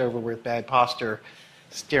 hunched over with bad posture,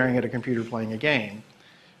 staring at a computer playing a game.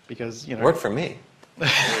 Because, Worked for me.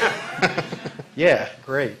 Yeah,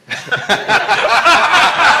 great.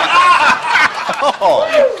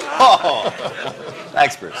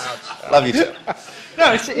 Thanks, Bruce. Love you too.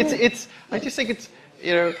 No, it's. I just think it's.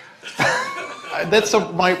 That's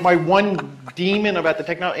my one demon about the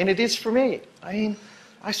technology, and it is for me. I mean,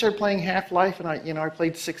 I started playing Half-Life, and I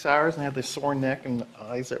played 6 hours, and I had this sore neck and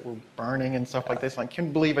eyes that were burning and stuff like this. And I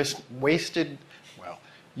can't believe I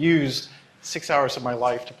used 6 hours of my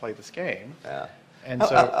life to play this game. Yeah. And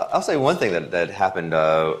so I'll say one thing that happened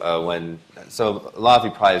when. So a lot of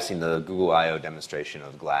you probably have seen the Google I/O demonstration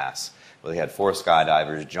of Glass, where they had 4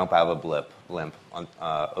 skydivers jump out of a blimp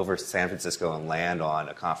over San Francisco and land on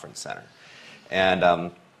a conference center.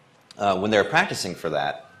 And when they were practicing for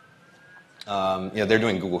that, they're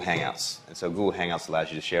doing Google Hangouts. And so Google Hangouts allows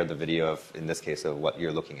you to share the video in this case, of what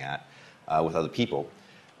you're looking at with other people.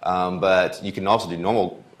 But you can also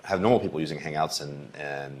have normal people using Hangouts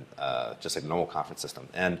and just like the normal conference system.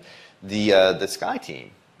 And the Sky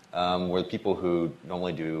team were the people who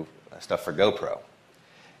normally do stuff for GoPro.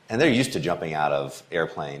 And they're used to jumping out of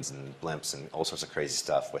airplanes and blimps and all sorts of crazy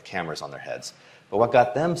stuff with cameras on their heads. But what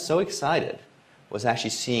got them so excited was actually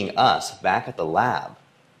seeing us back at the lab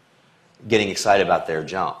getting excited about their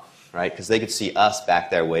jump. right? Because they could see us back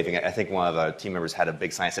there waving. I think one of our team members had a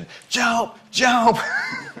big sign that said, "Jump, jump!"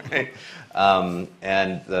 Right?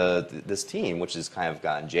 And this team, which has kind of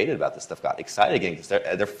gotten jaded about this stuff, got excited again because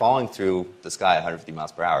they're falling through the sky at 150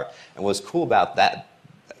 miles per hour. And what's cool about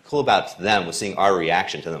them was seeing our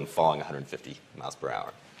reaction to them falling 150 miles per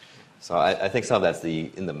hour. So I think some of that's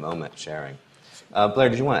the in the moment sharing. Blair,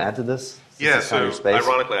 did you want to add to this? Yeah, so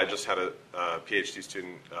ironically, I just had a PhD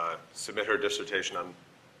student submit her dissertation on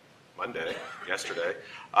Monday, yesterday,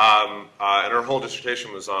 and her whole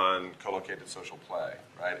dissertation was on co-located social play,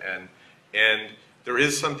 right? And there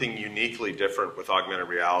is something uniquely different with augmented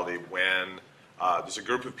reality when there's a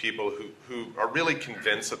group of people who are really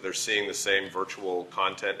convinced that they're seeing the same virtual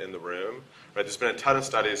content in the room, right? There's been a ton of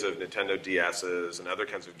studies of Nintendo DS's and other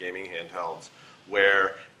kinds of gaming handhelds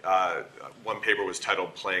where one paper was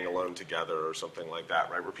titled Playing Alone Together or something like that,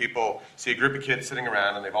 right? Where people see a group of kids sitting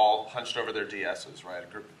around and they've all hunched over their DS's, right? A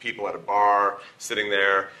group of people at a bar sitting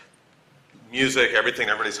there, music, everything,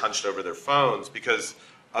 everybody's hunched over their phones because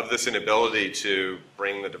of this inability to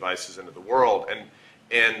bring the devices into the world.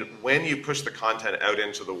 And when you push the content out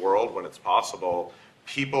into the world when it's possible,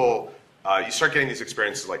 people, you start getting these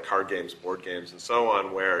experiences like card games, board games, and so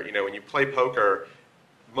on, where, you know, when you play poker,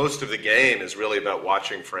 most of the game is really about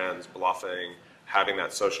watching friends, bluffing, having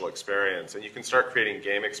that social experience. And you can start creating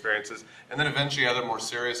game experiences and then eventually other more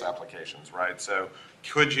serious applications, right? So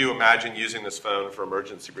could you imagine using this phone for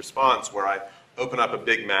emergency response where I open up a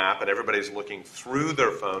big map and everybody's looking through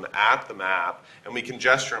their phone at the map and we can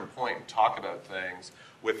gesture and point and talk about things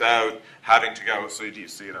without having to go, so do you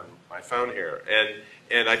see it on my phone here?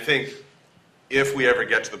 And I think if we ever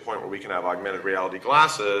get to the point where we can have augmented reality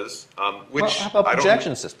glasses, which how about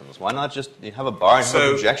projection systems? Why not just have a bar and have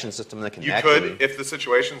a projection system that can you actually... could, if the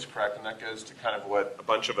situation's correct, and that goes to kind of what a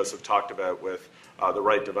bunch of us have talked about with the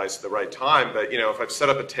right device at the right time. But, you know, if I've set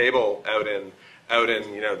up a table out in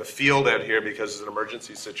you know, the field out here because it's an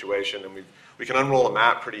emergency situation and we can unroll a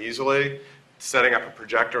map pretty easily, setting up a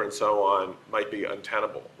projector and so on might be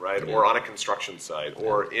untenable, right? Yeah. Or on a construction site,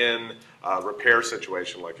 or in a repair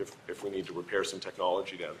situation, like if we need to repair some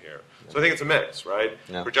technology down here. Yeah. So I think it's a mix, right?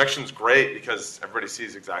 Yeah. Projection's great because everybody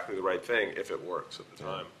sees exactly the right thing if it works at the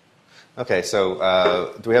time. Okay,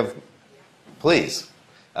 so do we have, please,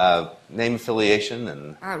 name, affiliation,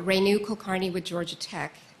 and... Renu Kulkarni with Georgia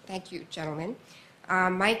Tech. Thank you, gentlemen.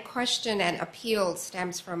 My question and appeal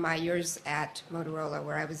stems from my years at Motorola,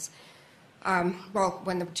 where I was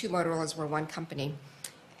when the two Motorola's were one company.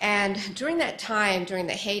 And during that time, during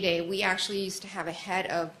the heyday, we actually used to have a head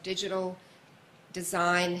of digital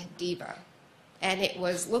design diva. And it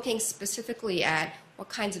was looking specifically at what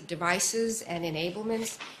kinds of devices and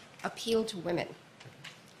enablements appeal to women.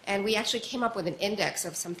 And we actually came up with an index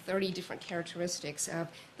of some 30 different characteristics of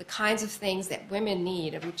the kinds of things that women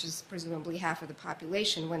need, which is presumably half of the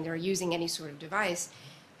population when they're using any sort of device.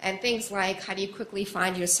 And things like, how do you quickly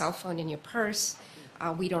find your cell phone in your purse?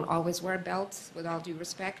 We don't always wear belts, with all due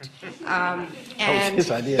respect. That was his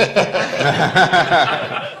idea.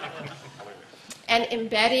 And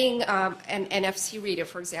embedding an NFC reader,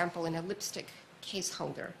 for example, in a lipstick case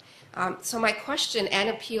holder. So my question and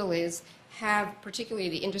appeal is, have particularly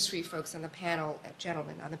the industry folks on the panel,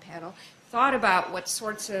 gentlemen on the panel, thought about what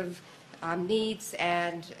sorts of needs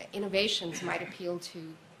and innovations might appeal to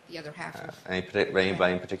the other half of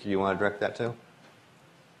anybody in particular you want to direct that to?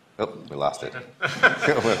 Oh, we lost it. To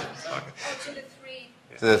the three.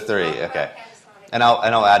 To the three, okay. And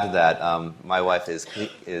I'll add to that. My wife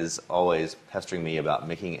is always pestering me about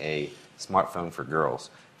making a smartphone for girls,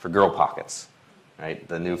 for girl pockets. Right?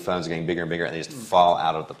 The new phones are getting bigger and bigger, and they just fall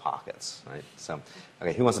out of the pockets. Right? So,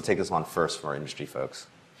 okay, who wants to take this one first for our industry folks?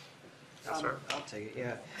 I'll take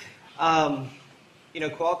it. Yeah. You know,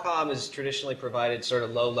 Qualcomm has traditionally provided sort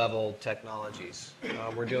of low-level technologies.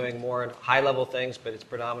 We're doing more high-level things, but it's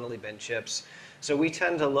predominantly been chips. So we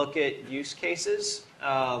tend to look at use cases,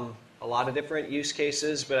 a lot of different use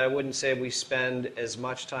cases, but I wouldn't say we spend as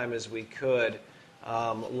much time as we could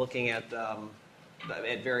looking at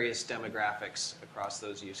various demographics across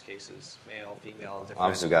those use cases, male, female, different.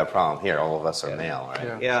 Obviously, we've got a problem here. All of us are male,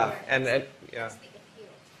 right? Yeah, yeah.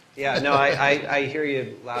 Yeah, no, I hear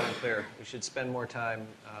you loud and clear. We should spend more time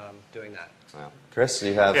doing that. Wow. Chris,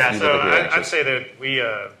 you have... Yeah, so I'd say that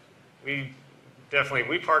we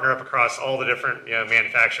definitely partner up across all the different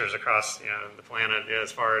manufacturers across the planet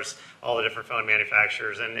as far as all the different phone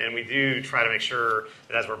manufacturers, and we do try to make sure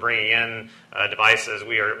that as we're bringing in devices,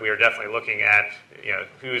 we are definitely looking at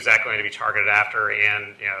who is that going to be targeted after,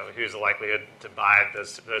 and who's the likelihood to buy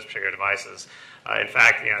those particular devices. In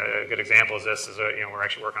fact, a good example is this: we're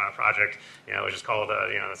actually working on a project, which is called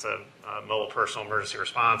it's a mobile personal emergency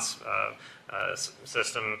response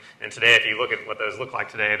system. And today, if you look at what those look like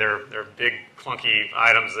today, they're big, clunky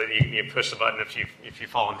items that you push the button if you've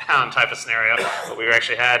fallen down type of scenario. But we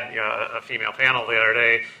actually had a female panel the other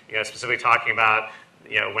day, specifically talking about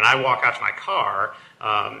when I walk out to my car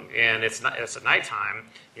and it's at nighttime,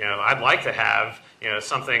 I'd like to have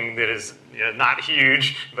something that is not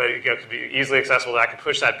huge, but it could be easily accessible. That I can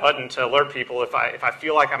push that button to alert people if I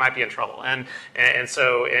feel like I might be in trouble. And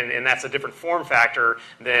so that's a different form factor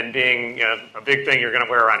than being a big thing you're going to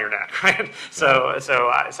wear around your neck, right? So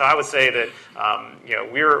I would say that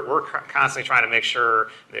we're constantly trying to make sure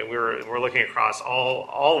that we're looking across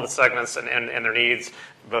all of the segments and their needs,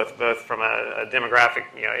 both from a demographic,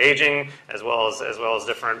 aging, as well as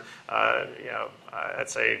different, I'd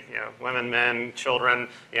say, women, men, children.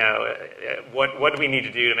 What do we need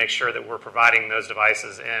to do to make sure that we're providing those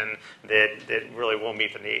devices in that really will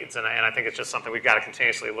meet the needs? And I think it's just something we've got to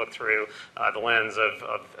continuously look through the lens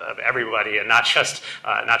of everybody, and not just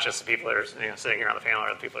the people that are sitting here on the panel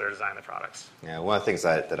or the people that are designing the products. Yeah, one of the things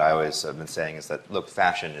that I always have been saying is that, look,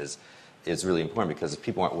 fashion is really important, because if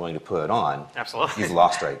people aren't willing to put it on, absolutely, you've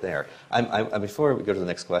lost right there. Before we go to the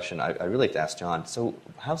next question, I'd really like to ask John, so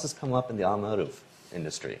how's this come up in the automotive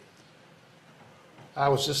industry? I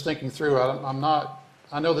was just thinking through.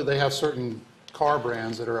 I know that they have certain car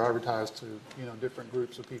brands that are advertised to different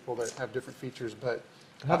groups of people that have different features, but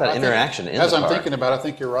how about interaction in the as car? I'm thinking about it, I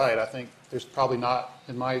think you're right. I think there's probably not,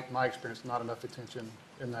 in my experience, not enough attention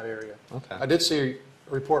in that area. Okay. I did see a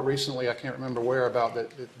report recently, I can't remember where, about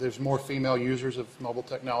that there's more female users of mobile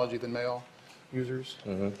technology than male users.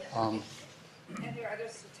 And there are other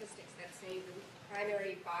statistics that say the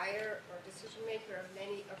primary buyer or decision maker of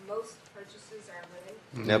most purchases are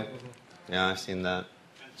women. Yep. Yeah, I've seen that.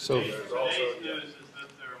 So Today's news is that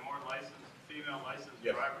there are more female licensed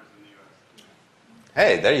drivers in the U.S.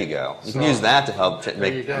 Hey, there you go. You can use that to help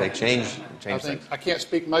make change things. I can't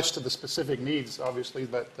speak much to the specific needs, obviously,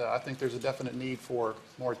 but I think there's a definite need for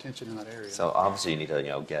more attention in that area. So obviously you need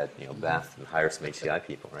to get Beth and hire some HCI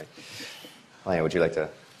people, right? Helena, would you like to?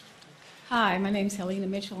 Hi, my name is Helena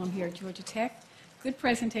Mitchell. I'm here at Georgia Tech. Good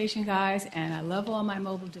presentation, guys, and I love all my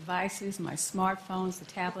mobile devices, my smartphones, the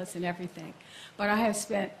tablets, and everything. But I have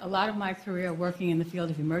spent a lot of my career working in the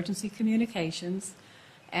field of emergency communications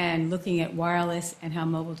and looking at wireless and how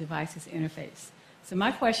mobile devices interface. So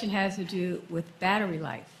my question has to do with battery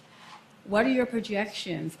life. What are your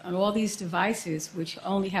projections on all these devices which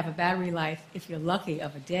only have a battery life, if you're lucky,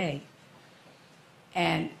 of a day?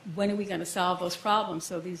 And when are we going to solve those problems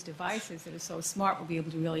so these devices that are so smart will be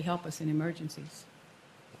able to really help us in emergencies?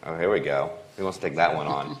 Oh, here we go. Who wants to take that one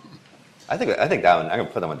on? I think that one, I'm going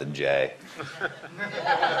to put that one to Jay.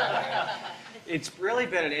 It's really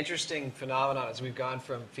been an interesting phenomenon as we've gone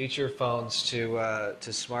from feature phones to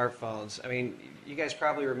smartphones. I mean, you guys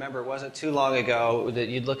probably remember it wasn't too long ago that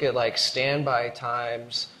you'd look at like standby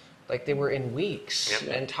times, like they were in weeks,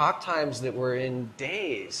 and talk times that were in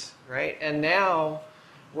days, right? And now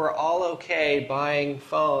we're all okay buying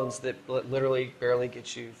phones that literally barely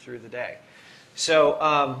get you through the day.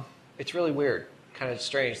 So it's really weird, kind of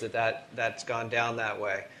strange that's gone down that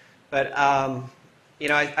way. But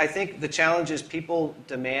I think the challenge is people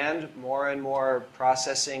demand more and more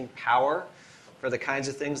processing power for the kinds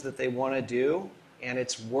of things that they want to do, and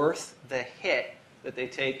it's worth the hit that they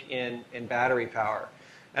take in battery power.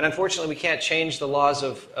 And unfortunately, we can't change the laws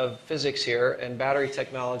of physics here, and battery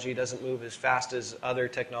technology doesn't move as fast as other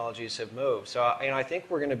technologies have moved. So I think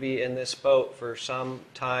we're going to be in this boat for some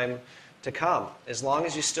time to come. As long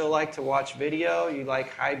as you still like to watch video, you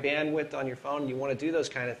like high bandwidth on your phone, you want to do those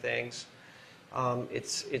kind of things,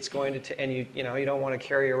 it's going to, and you don't want to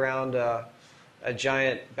carry around a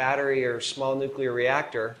giant battery or small nuclear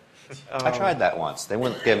reactor. I tried that once. They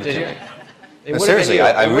wouldn't give it to me. It But seriously,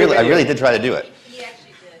 I really did try to do it. He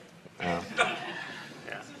actually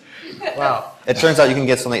did. Wow. It turns out you can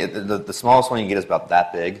get something. The smallest one you can get is about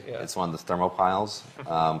that big. Yeah. It's one of the thermopiles,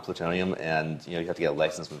 plutonium, and you have to get a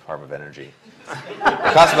license from the Department of Energy.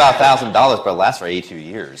 It costs about $1,000, but it lasts for 82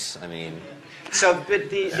 years. I mean. So, but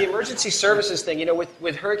the emergency services thing,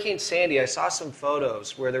 with Hurricane Sandy, I saw some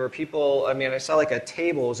photos where there were people, I saw like a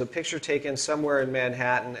table, it was a picture taken somewhere in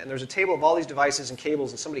Manhattan, and there's a table of all these devices and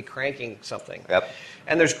cables and somebody cranking something. Yep.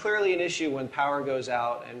 And there's clearly an issue when power goes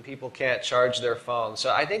out and people can't charge their phones.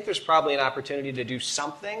 So I think there's probably an opportunity to do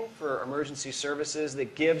something for emergency services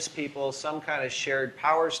that gives people some kind of shared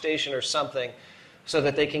power station or something so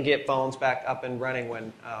that they can get phones back up and running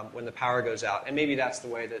when the power goes out. And maybe that's the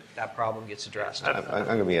way that problem gets addressed. I'm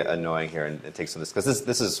going to be annoying here and take some of this, because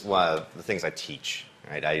this is one of the things I teach.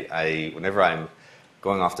 Right? I whenever I'm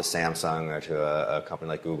going off to Samsung or to a company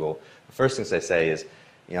like Google, the first things I say is,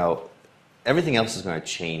 everything else is going to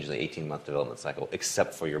change in the 18-month development cycle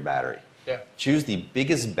except for your battery. Yeah. Choose the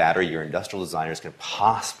biggest battery your industrial designers can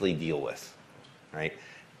possibly deal with, right?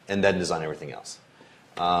 And then design everything else.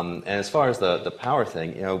 And as far as the power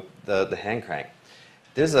thing, the hand crank,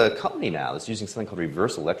 there's a company now that's using something called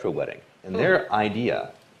reverse electrowetting. And their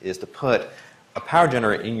idea is to put a power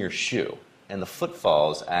generator in your shoe, and the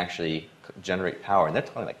footfalls actually generate power. And they're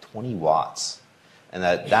talking like 20 watts. And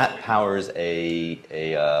that powers a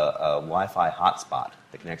Wi-Fi hotspot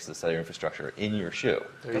that connects to the cellular infrastructure in your shoe.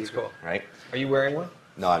 That's cool. Right? Are you wearing one?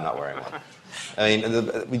 No, I'm not wearing one. I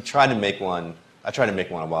mean, we tried to make one. I tried to make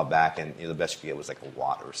one a while back, and the best you could get was like a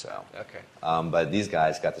watt or so. Okay. But these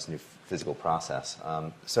guys got this new physical process.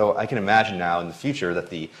 So I can imagine now in the future that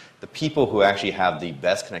the people who actually have the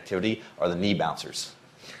best connectivity are the knee bouncers.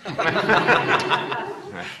 Not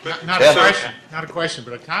a question,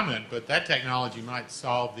 but a comment. But that technology might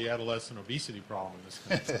solve the adolescent obesity problem in this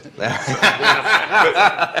country.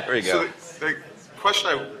 There we go. So the question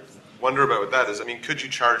I wonder about with that is, could you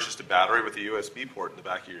charge just a battery with a USB port in the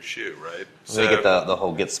back of your shoe, right? So you get the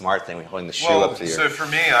whole Get Smart thing, holding the shoe up to your... So for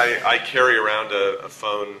me, I carry around a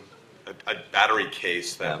phone, a battery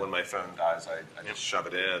case that when my phone dies, I just shove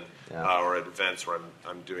it in, or at events where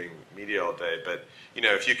I'm doing media all day. But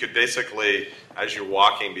if you could basically, as you're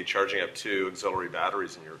walking, be charging up 2 auxiliary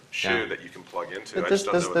batteries in your shoe that you can plug into.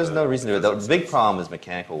 There's no reason to do it. The big problem is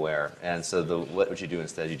mechanical wear, and so what you do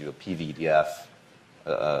instead, you do a PVDF,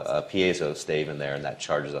 a piezo stave in there, and that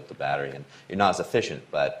charges up the battery. And you're not as efficient,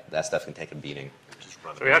 but that stuff can take a beating.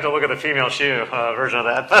 So we have to look at the female shoe version of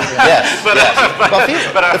that. Yes.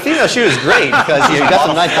 The female shoe is great because you've got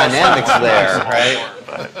some nice dynamics there, right?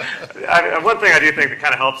 One thing I do think that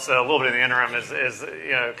kind of helps a little bit in the interim is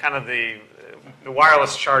kind of the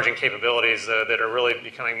wireless charging capabilities that are really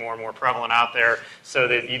becoming more and more prevalent out there, so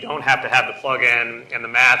that you don't have to have the plug-in and the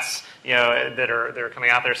mats that are coming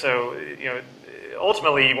out there. So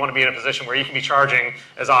ultimately, you want to be in a position where you can be charging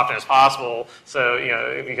as often as possible, so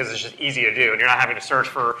because it's just easy to do, and you're not having to search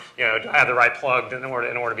for do I have the right plug in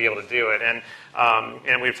order to be able to do it.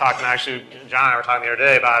 And we've talked, and actually John and I were talking the other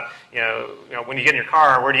day about when you get in your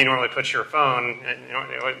car, where do you normally put your phone?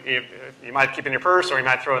 You might keep it in your purse, or you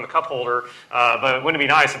might throw it in the cup holder. But wouldn't it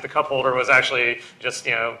be nice if the cup holder was actually just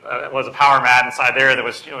was a power mat inside there that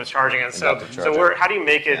was charging it? So how do you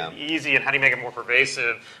make it easy, and how do you make it more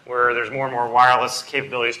pervasive, where there's more and more wireless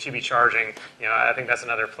capabilities to be charging? I think that's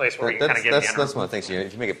another place where we can kind of get in. That's one of the things.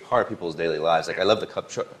 If you make it part of people's daily lives, like I love the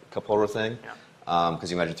cup holder thing.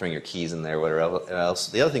 Because you imagine throwing your keys in there, whatever else.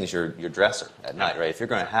 The other thing is your dresser at night, right? If you're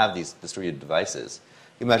going to have these distributed devices,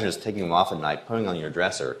 you imagine just taking them off at night, putting on your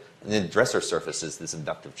dresser, and then the dresser surface is this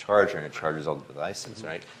inductive charger, and it charges all the devices,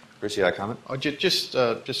 right? Bruce, you got a comment? Oh, just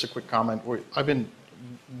a quick comment.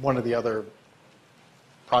 One of the other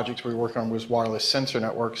projects we worked on was wireless sensor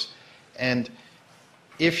networks, and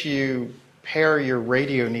if you pare your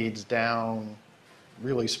radio needs down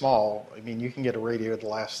really small, you can get a radio to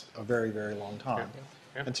last a very, very long time.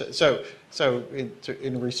 Yeah. And so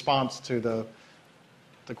in response to the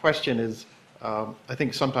question is, I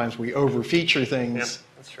think sometimes we over-feature things.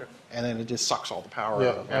 Yeah, that's true. And then it just sucks all the power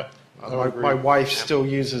out of it. My wife still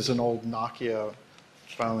uses an old Nokia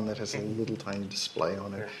phone that has a little tiny display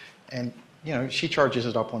on it, and she charges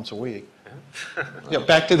it up once a week.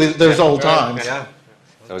 Back to those old times. Yeah.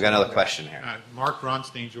 So we got another question here. Mark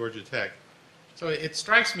Bronstein, Georgia Tech. So it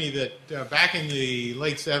strikes me that back in the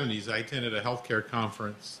late 70s, I attended a healthcare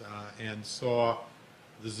conference and saw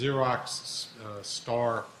the Xerox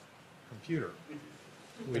Star computer,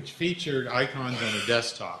 which featured icons on a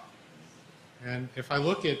desktop. And if I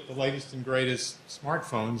look at the latest and greatest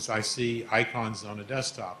smartphones, I see icons on a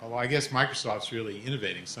desktop. Although I guess Microsoft's really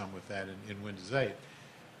innovating some with that in Windows 8.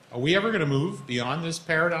 Are we ever going to move beyond this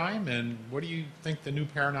paradigm? And what do you think the new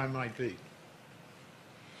paradigm might be?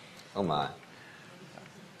 Oh, my.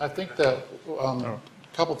 I think that a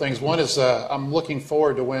couple things. One is I'm looking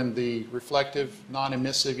forward to when the reflective,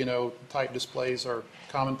 non-emissive, type displays are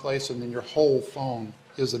commonplace, and then your whole phone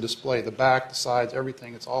is a display. The back, the sides,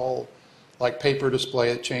 everything. It's all like paper display.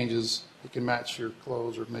 It changes. It can match your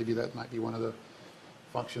clothes, or maybe that might be one of the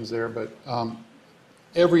functions there. But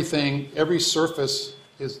every surface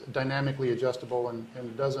is dynamically adjustable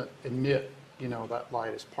and doesn't emit, that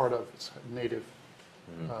light as part of its native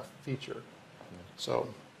feature. So.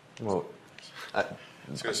 Well,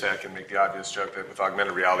 I was going to say I can make the obvious joke that with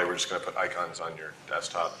augmented reality, we're just going to put icons on your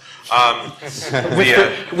desktop.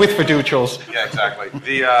 With fiducials. Yeah, exactly.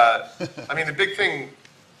 I mean, the big thing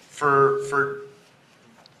for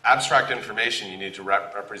abstract information, you need to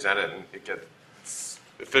represent it, and it gets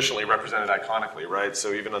efficiently represented iconically, right?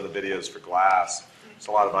 So even on the videos for glass, there's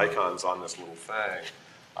a lot of icons on this little thing.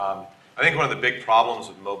 I think one of the big problems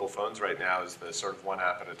with mobile phones right now is the sort of one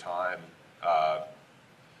app at a time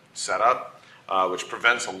setup, which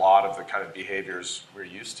prevents a lot of the kind of behaviors we're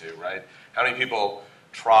used to, right? How many people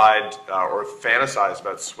tried or fantasized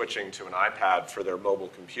about switching to an iPad for their mobile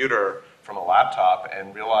computer from a laptop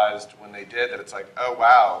and realized when they did that it's like, oh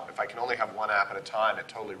wow, if I can only have one app at a time, it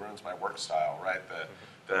totally ruins my work style, right?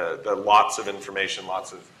 The lots of information,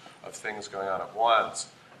 lots of things going on at once.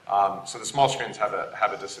 So the small screens have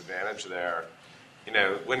a disadvantage there. You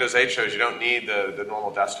know, Windows 8 shows you don't need the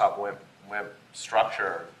normal desktop WIMP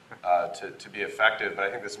structure to be effective, but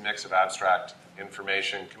I think this mix of abstract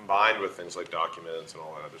information combined with things like documents and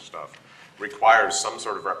all that other stuff requires some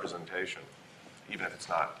sort of representation, even if it's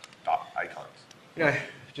not icons. Yeah,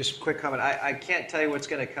 just a quick comment. I can't tell you what's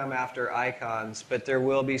going to come after icons, but there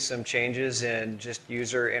will be some changes in just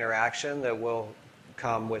user interaction that will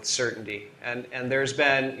come with certainty. And there's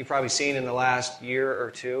been, you've probably seen in the last year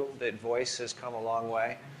or two, that voice has come a long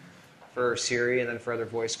way for Siri and then for other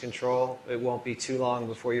voice control. It won't be too long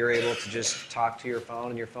before you're able to just talk to your phone,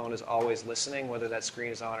 and your phone is always listening, whether that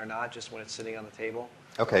screen is on or not, just when it's sitting on the table.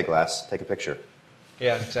 Okay, Glass, take a picture.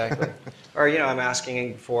 Yeah, exactly. Or, you know, I'm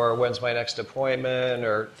asking for when's my next appointment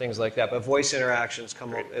or things like that. But voice interactions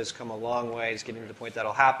has come a long way. It's getting to the point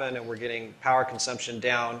that'll happen, and we're getting power consumption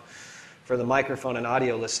down for the microphone and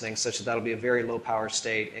audio listening such that that'll be a very low power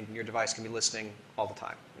state, and your device can be listening all the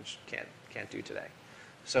time, which can't do today.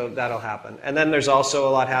 So that'll happen. And then there's also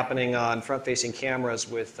a lot happening on front-facing cameras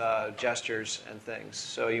with gestures and things.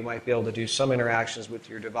 So you might be able to do some interactions with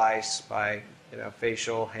your device by, you know,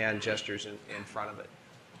 facial hand gestures in front of it.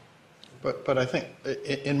 But I think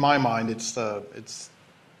in my mind it's the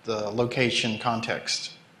location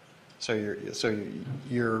context. So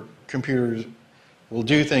your computer will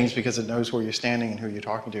do things because it knows where you're standing and who you're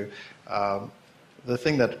talking to. The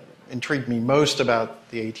thing that intrigued me most about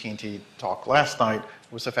the AT&T talk last night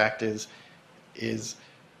was the fact is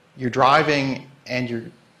you're driving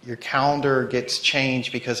and your calendar gets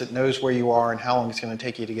changed because it knows where you are and how long it's going to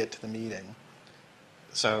take you to get to the meeting.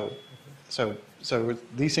 So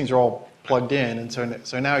these things are all plugged in, and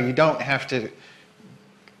so now you don't have to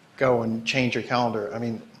go and change your calendar. I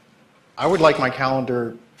mean, I would like my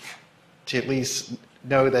calendar to at least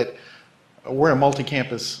know that we're a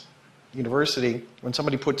multi-campus university. When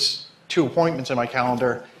somebody puts 2 appointments in my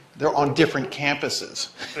calendar, they're on different campuses,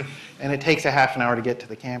 and it takes a half an hour to get to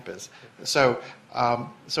the campus. So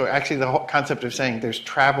actually the whole concept of saying there's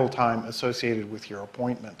travel time associated with your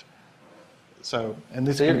appointment. So, and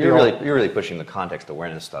this you're really pushing the context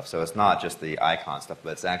awareness stuff. So it's not just the icon stuff,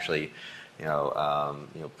 but it's actually,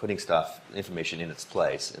 putting information in its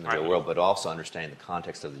place in the real world, but also understanding the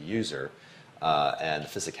context of the user and the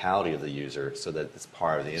physicality of the user, so that it's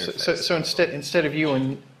part of the interface. So instead of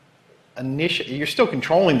you you're still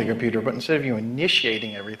controlling the computer, but instead of you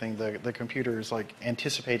initiating everything, the computer is like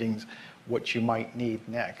anticipating what you might need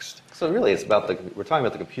next. So really, it's about we're talking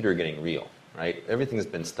about the computer getting real, right? Everything has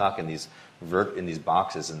been stuck in these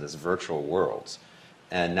boxes in this virtual worlds,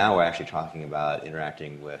 and now we're actually talking about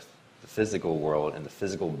interacting with the physical world and the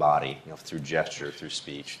physical body, through gesture, through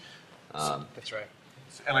speech. That's right.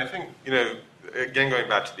 And I think, again, going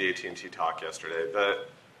back to the AT&T talk yesterday,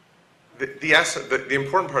 the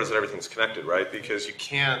important part is that everything's connected, right? Because you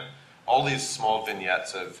can't, all these small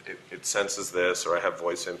vignettes of it senses this, or I have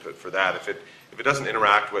voice input for that. If it doesn't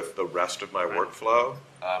interact with the rest of my workflow,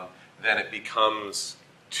 then it becomes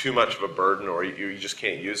too much of a burden, or you just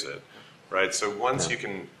can't use it, right? So once you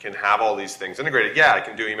can have all these things integrated, I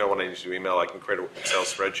can do email when I need to do email. I can create an Excel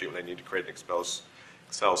spreadsheet when I need to create an Excel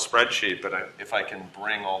spreadsheet. But if I can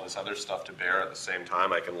bring all this other stuff to bear at the same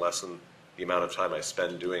time, I can lessen the amount of time I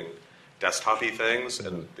spend doing desktop-y things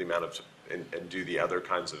and the amount of and do the other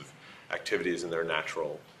kinds of activities in their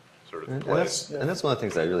natural sort of place. And that's one of the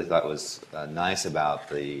things that I really thought was nice about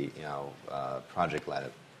the Project Glass.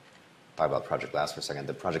 Talk about Project Glass for a second.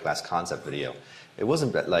 The Project Glass concept video. It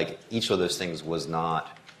wasn't like each of those things was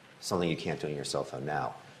not something you can't do on your cell phone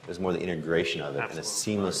now. It was more the integration of it and a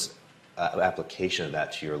seamless application of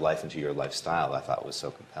that to your life and to your lifestyle. I thought was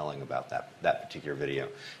so compelling about that particular video.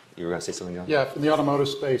 You were going to say something else? Yeah, in the automotive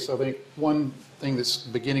space, I think one thing that's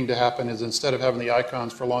beginning to happen is instead of having the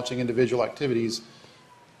icons for launching individual activities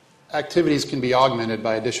can be augmented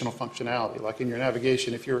by additional functionality. Like in your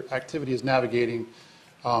navigation, if your activity is navigating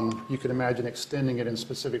You could imagine extending it in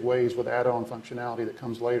specific ways with add-on functionality that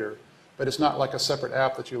comes later. But it's not like a separate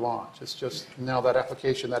app that you launch. It's just now that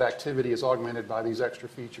application, that activity is augmented by these extra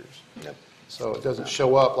features. Yep. So it doesn't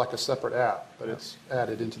show up like a separate app, but it's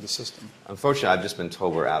added into the system. Unfortunately, I've just been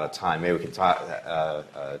told we're out of time. Maybe we can talk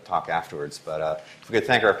afterwards. But if we could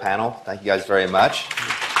thank our panel. Thank you guys very much.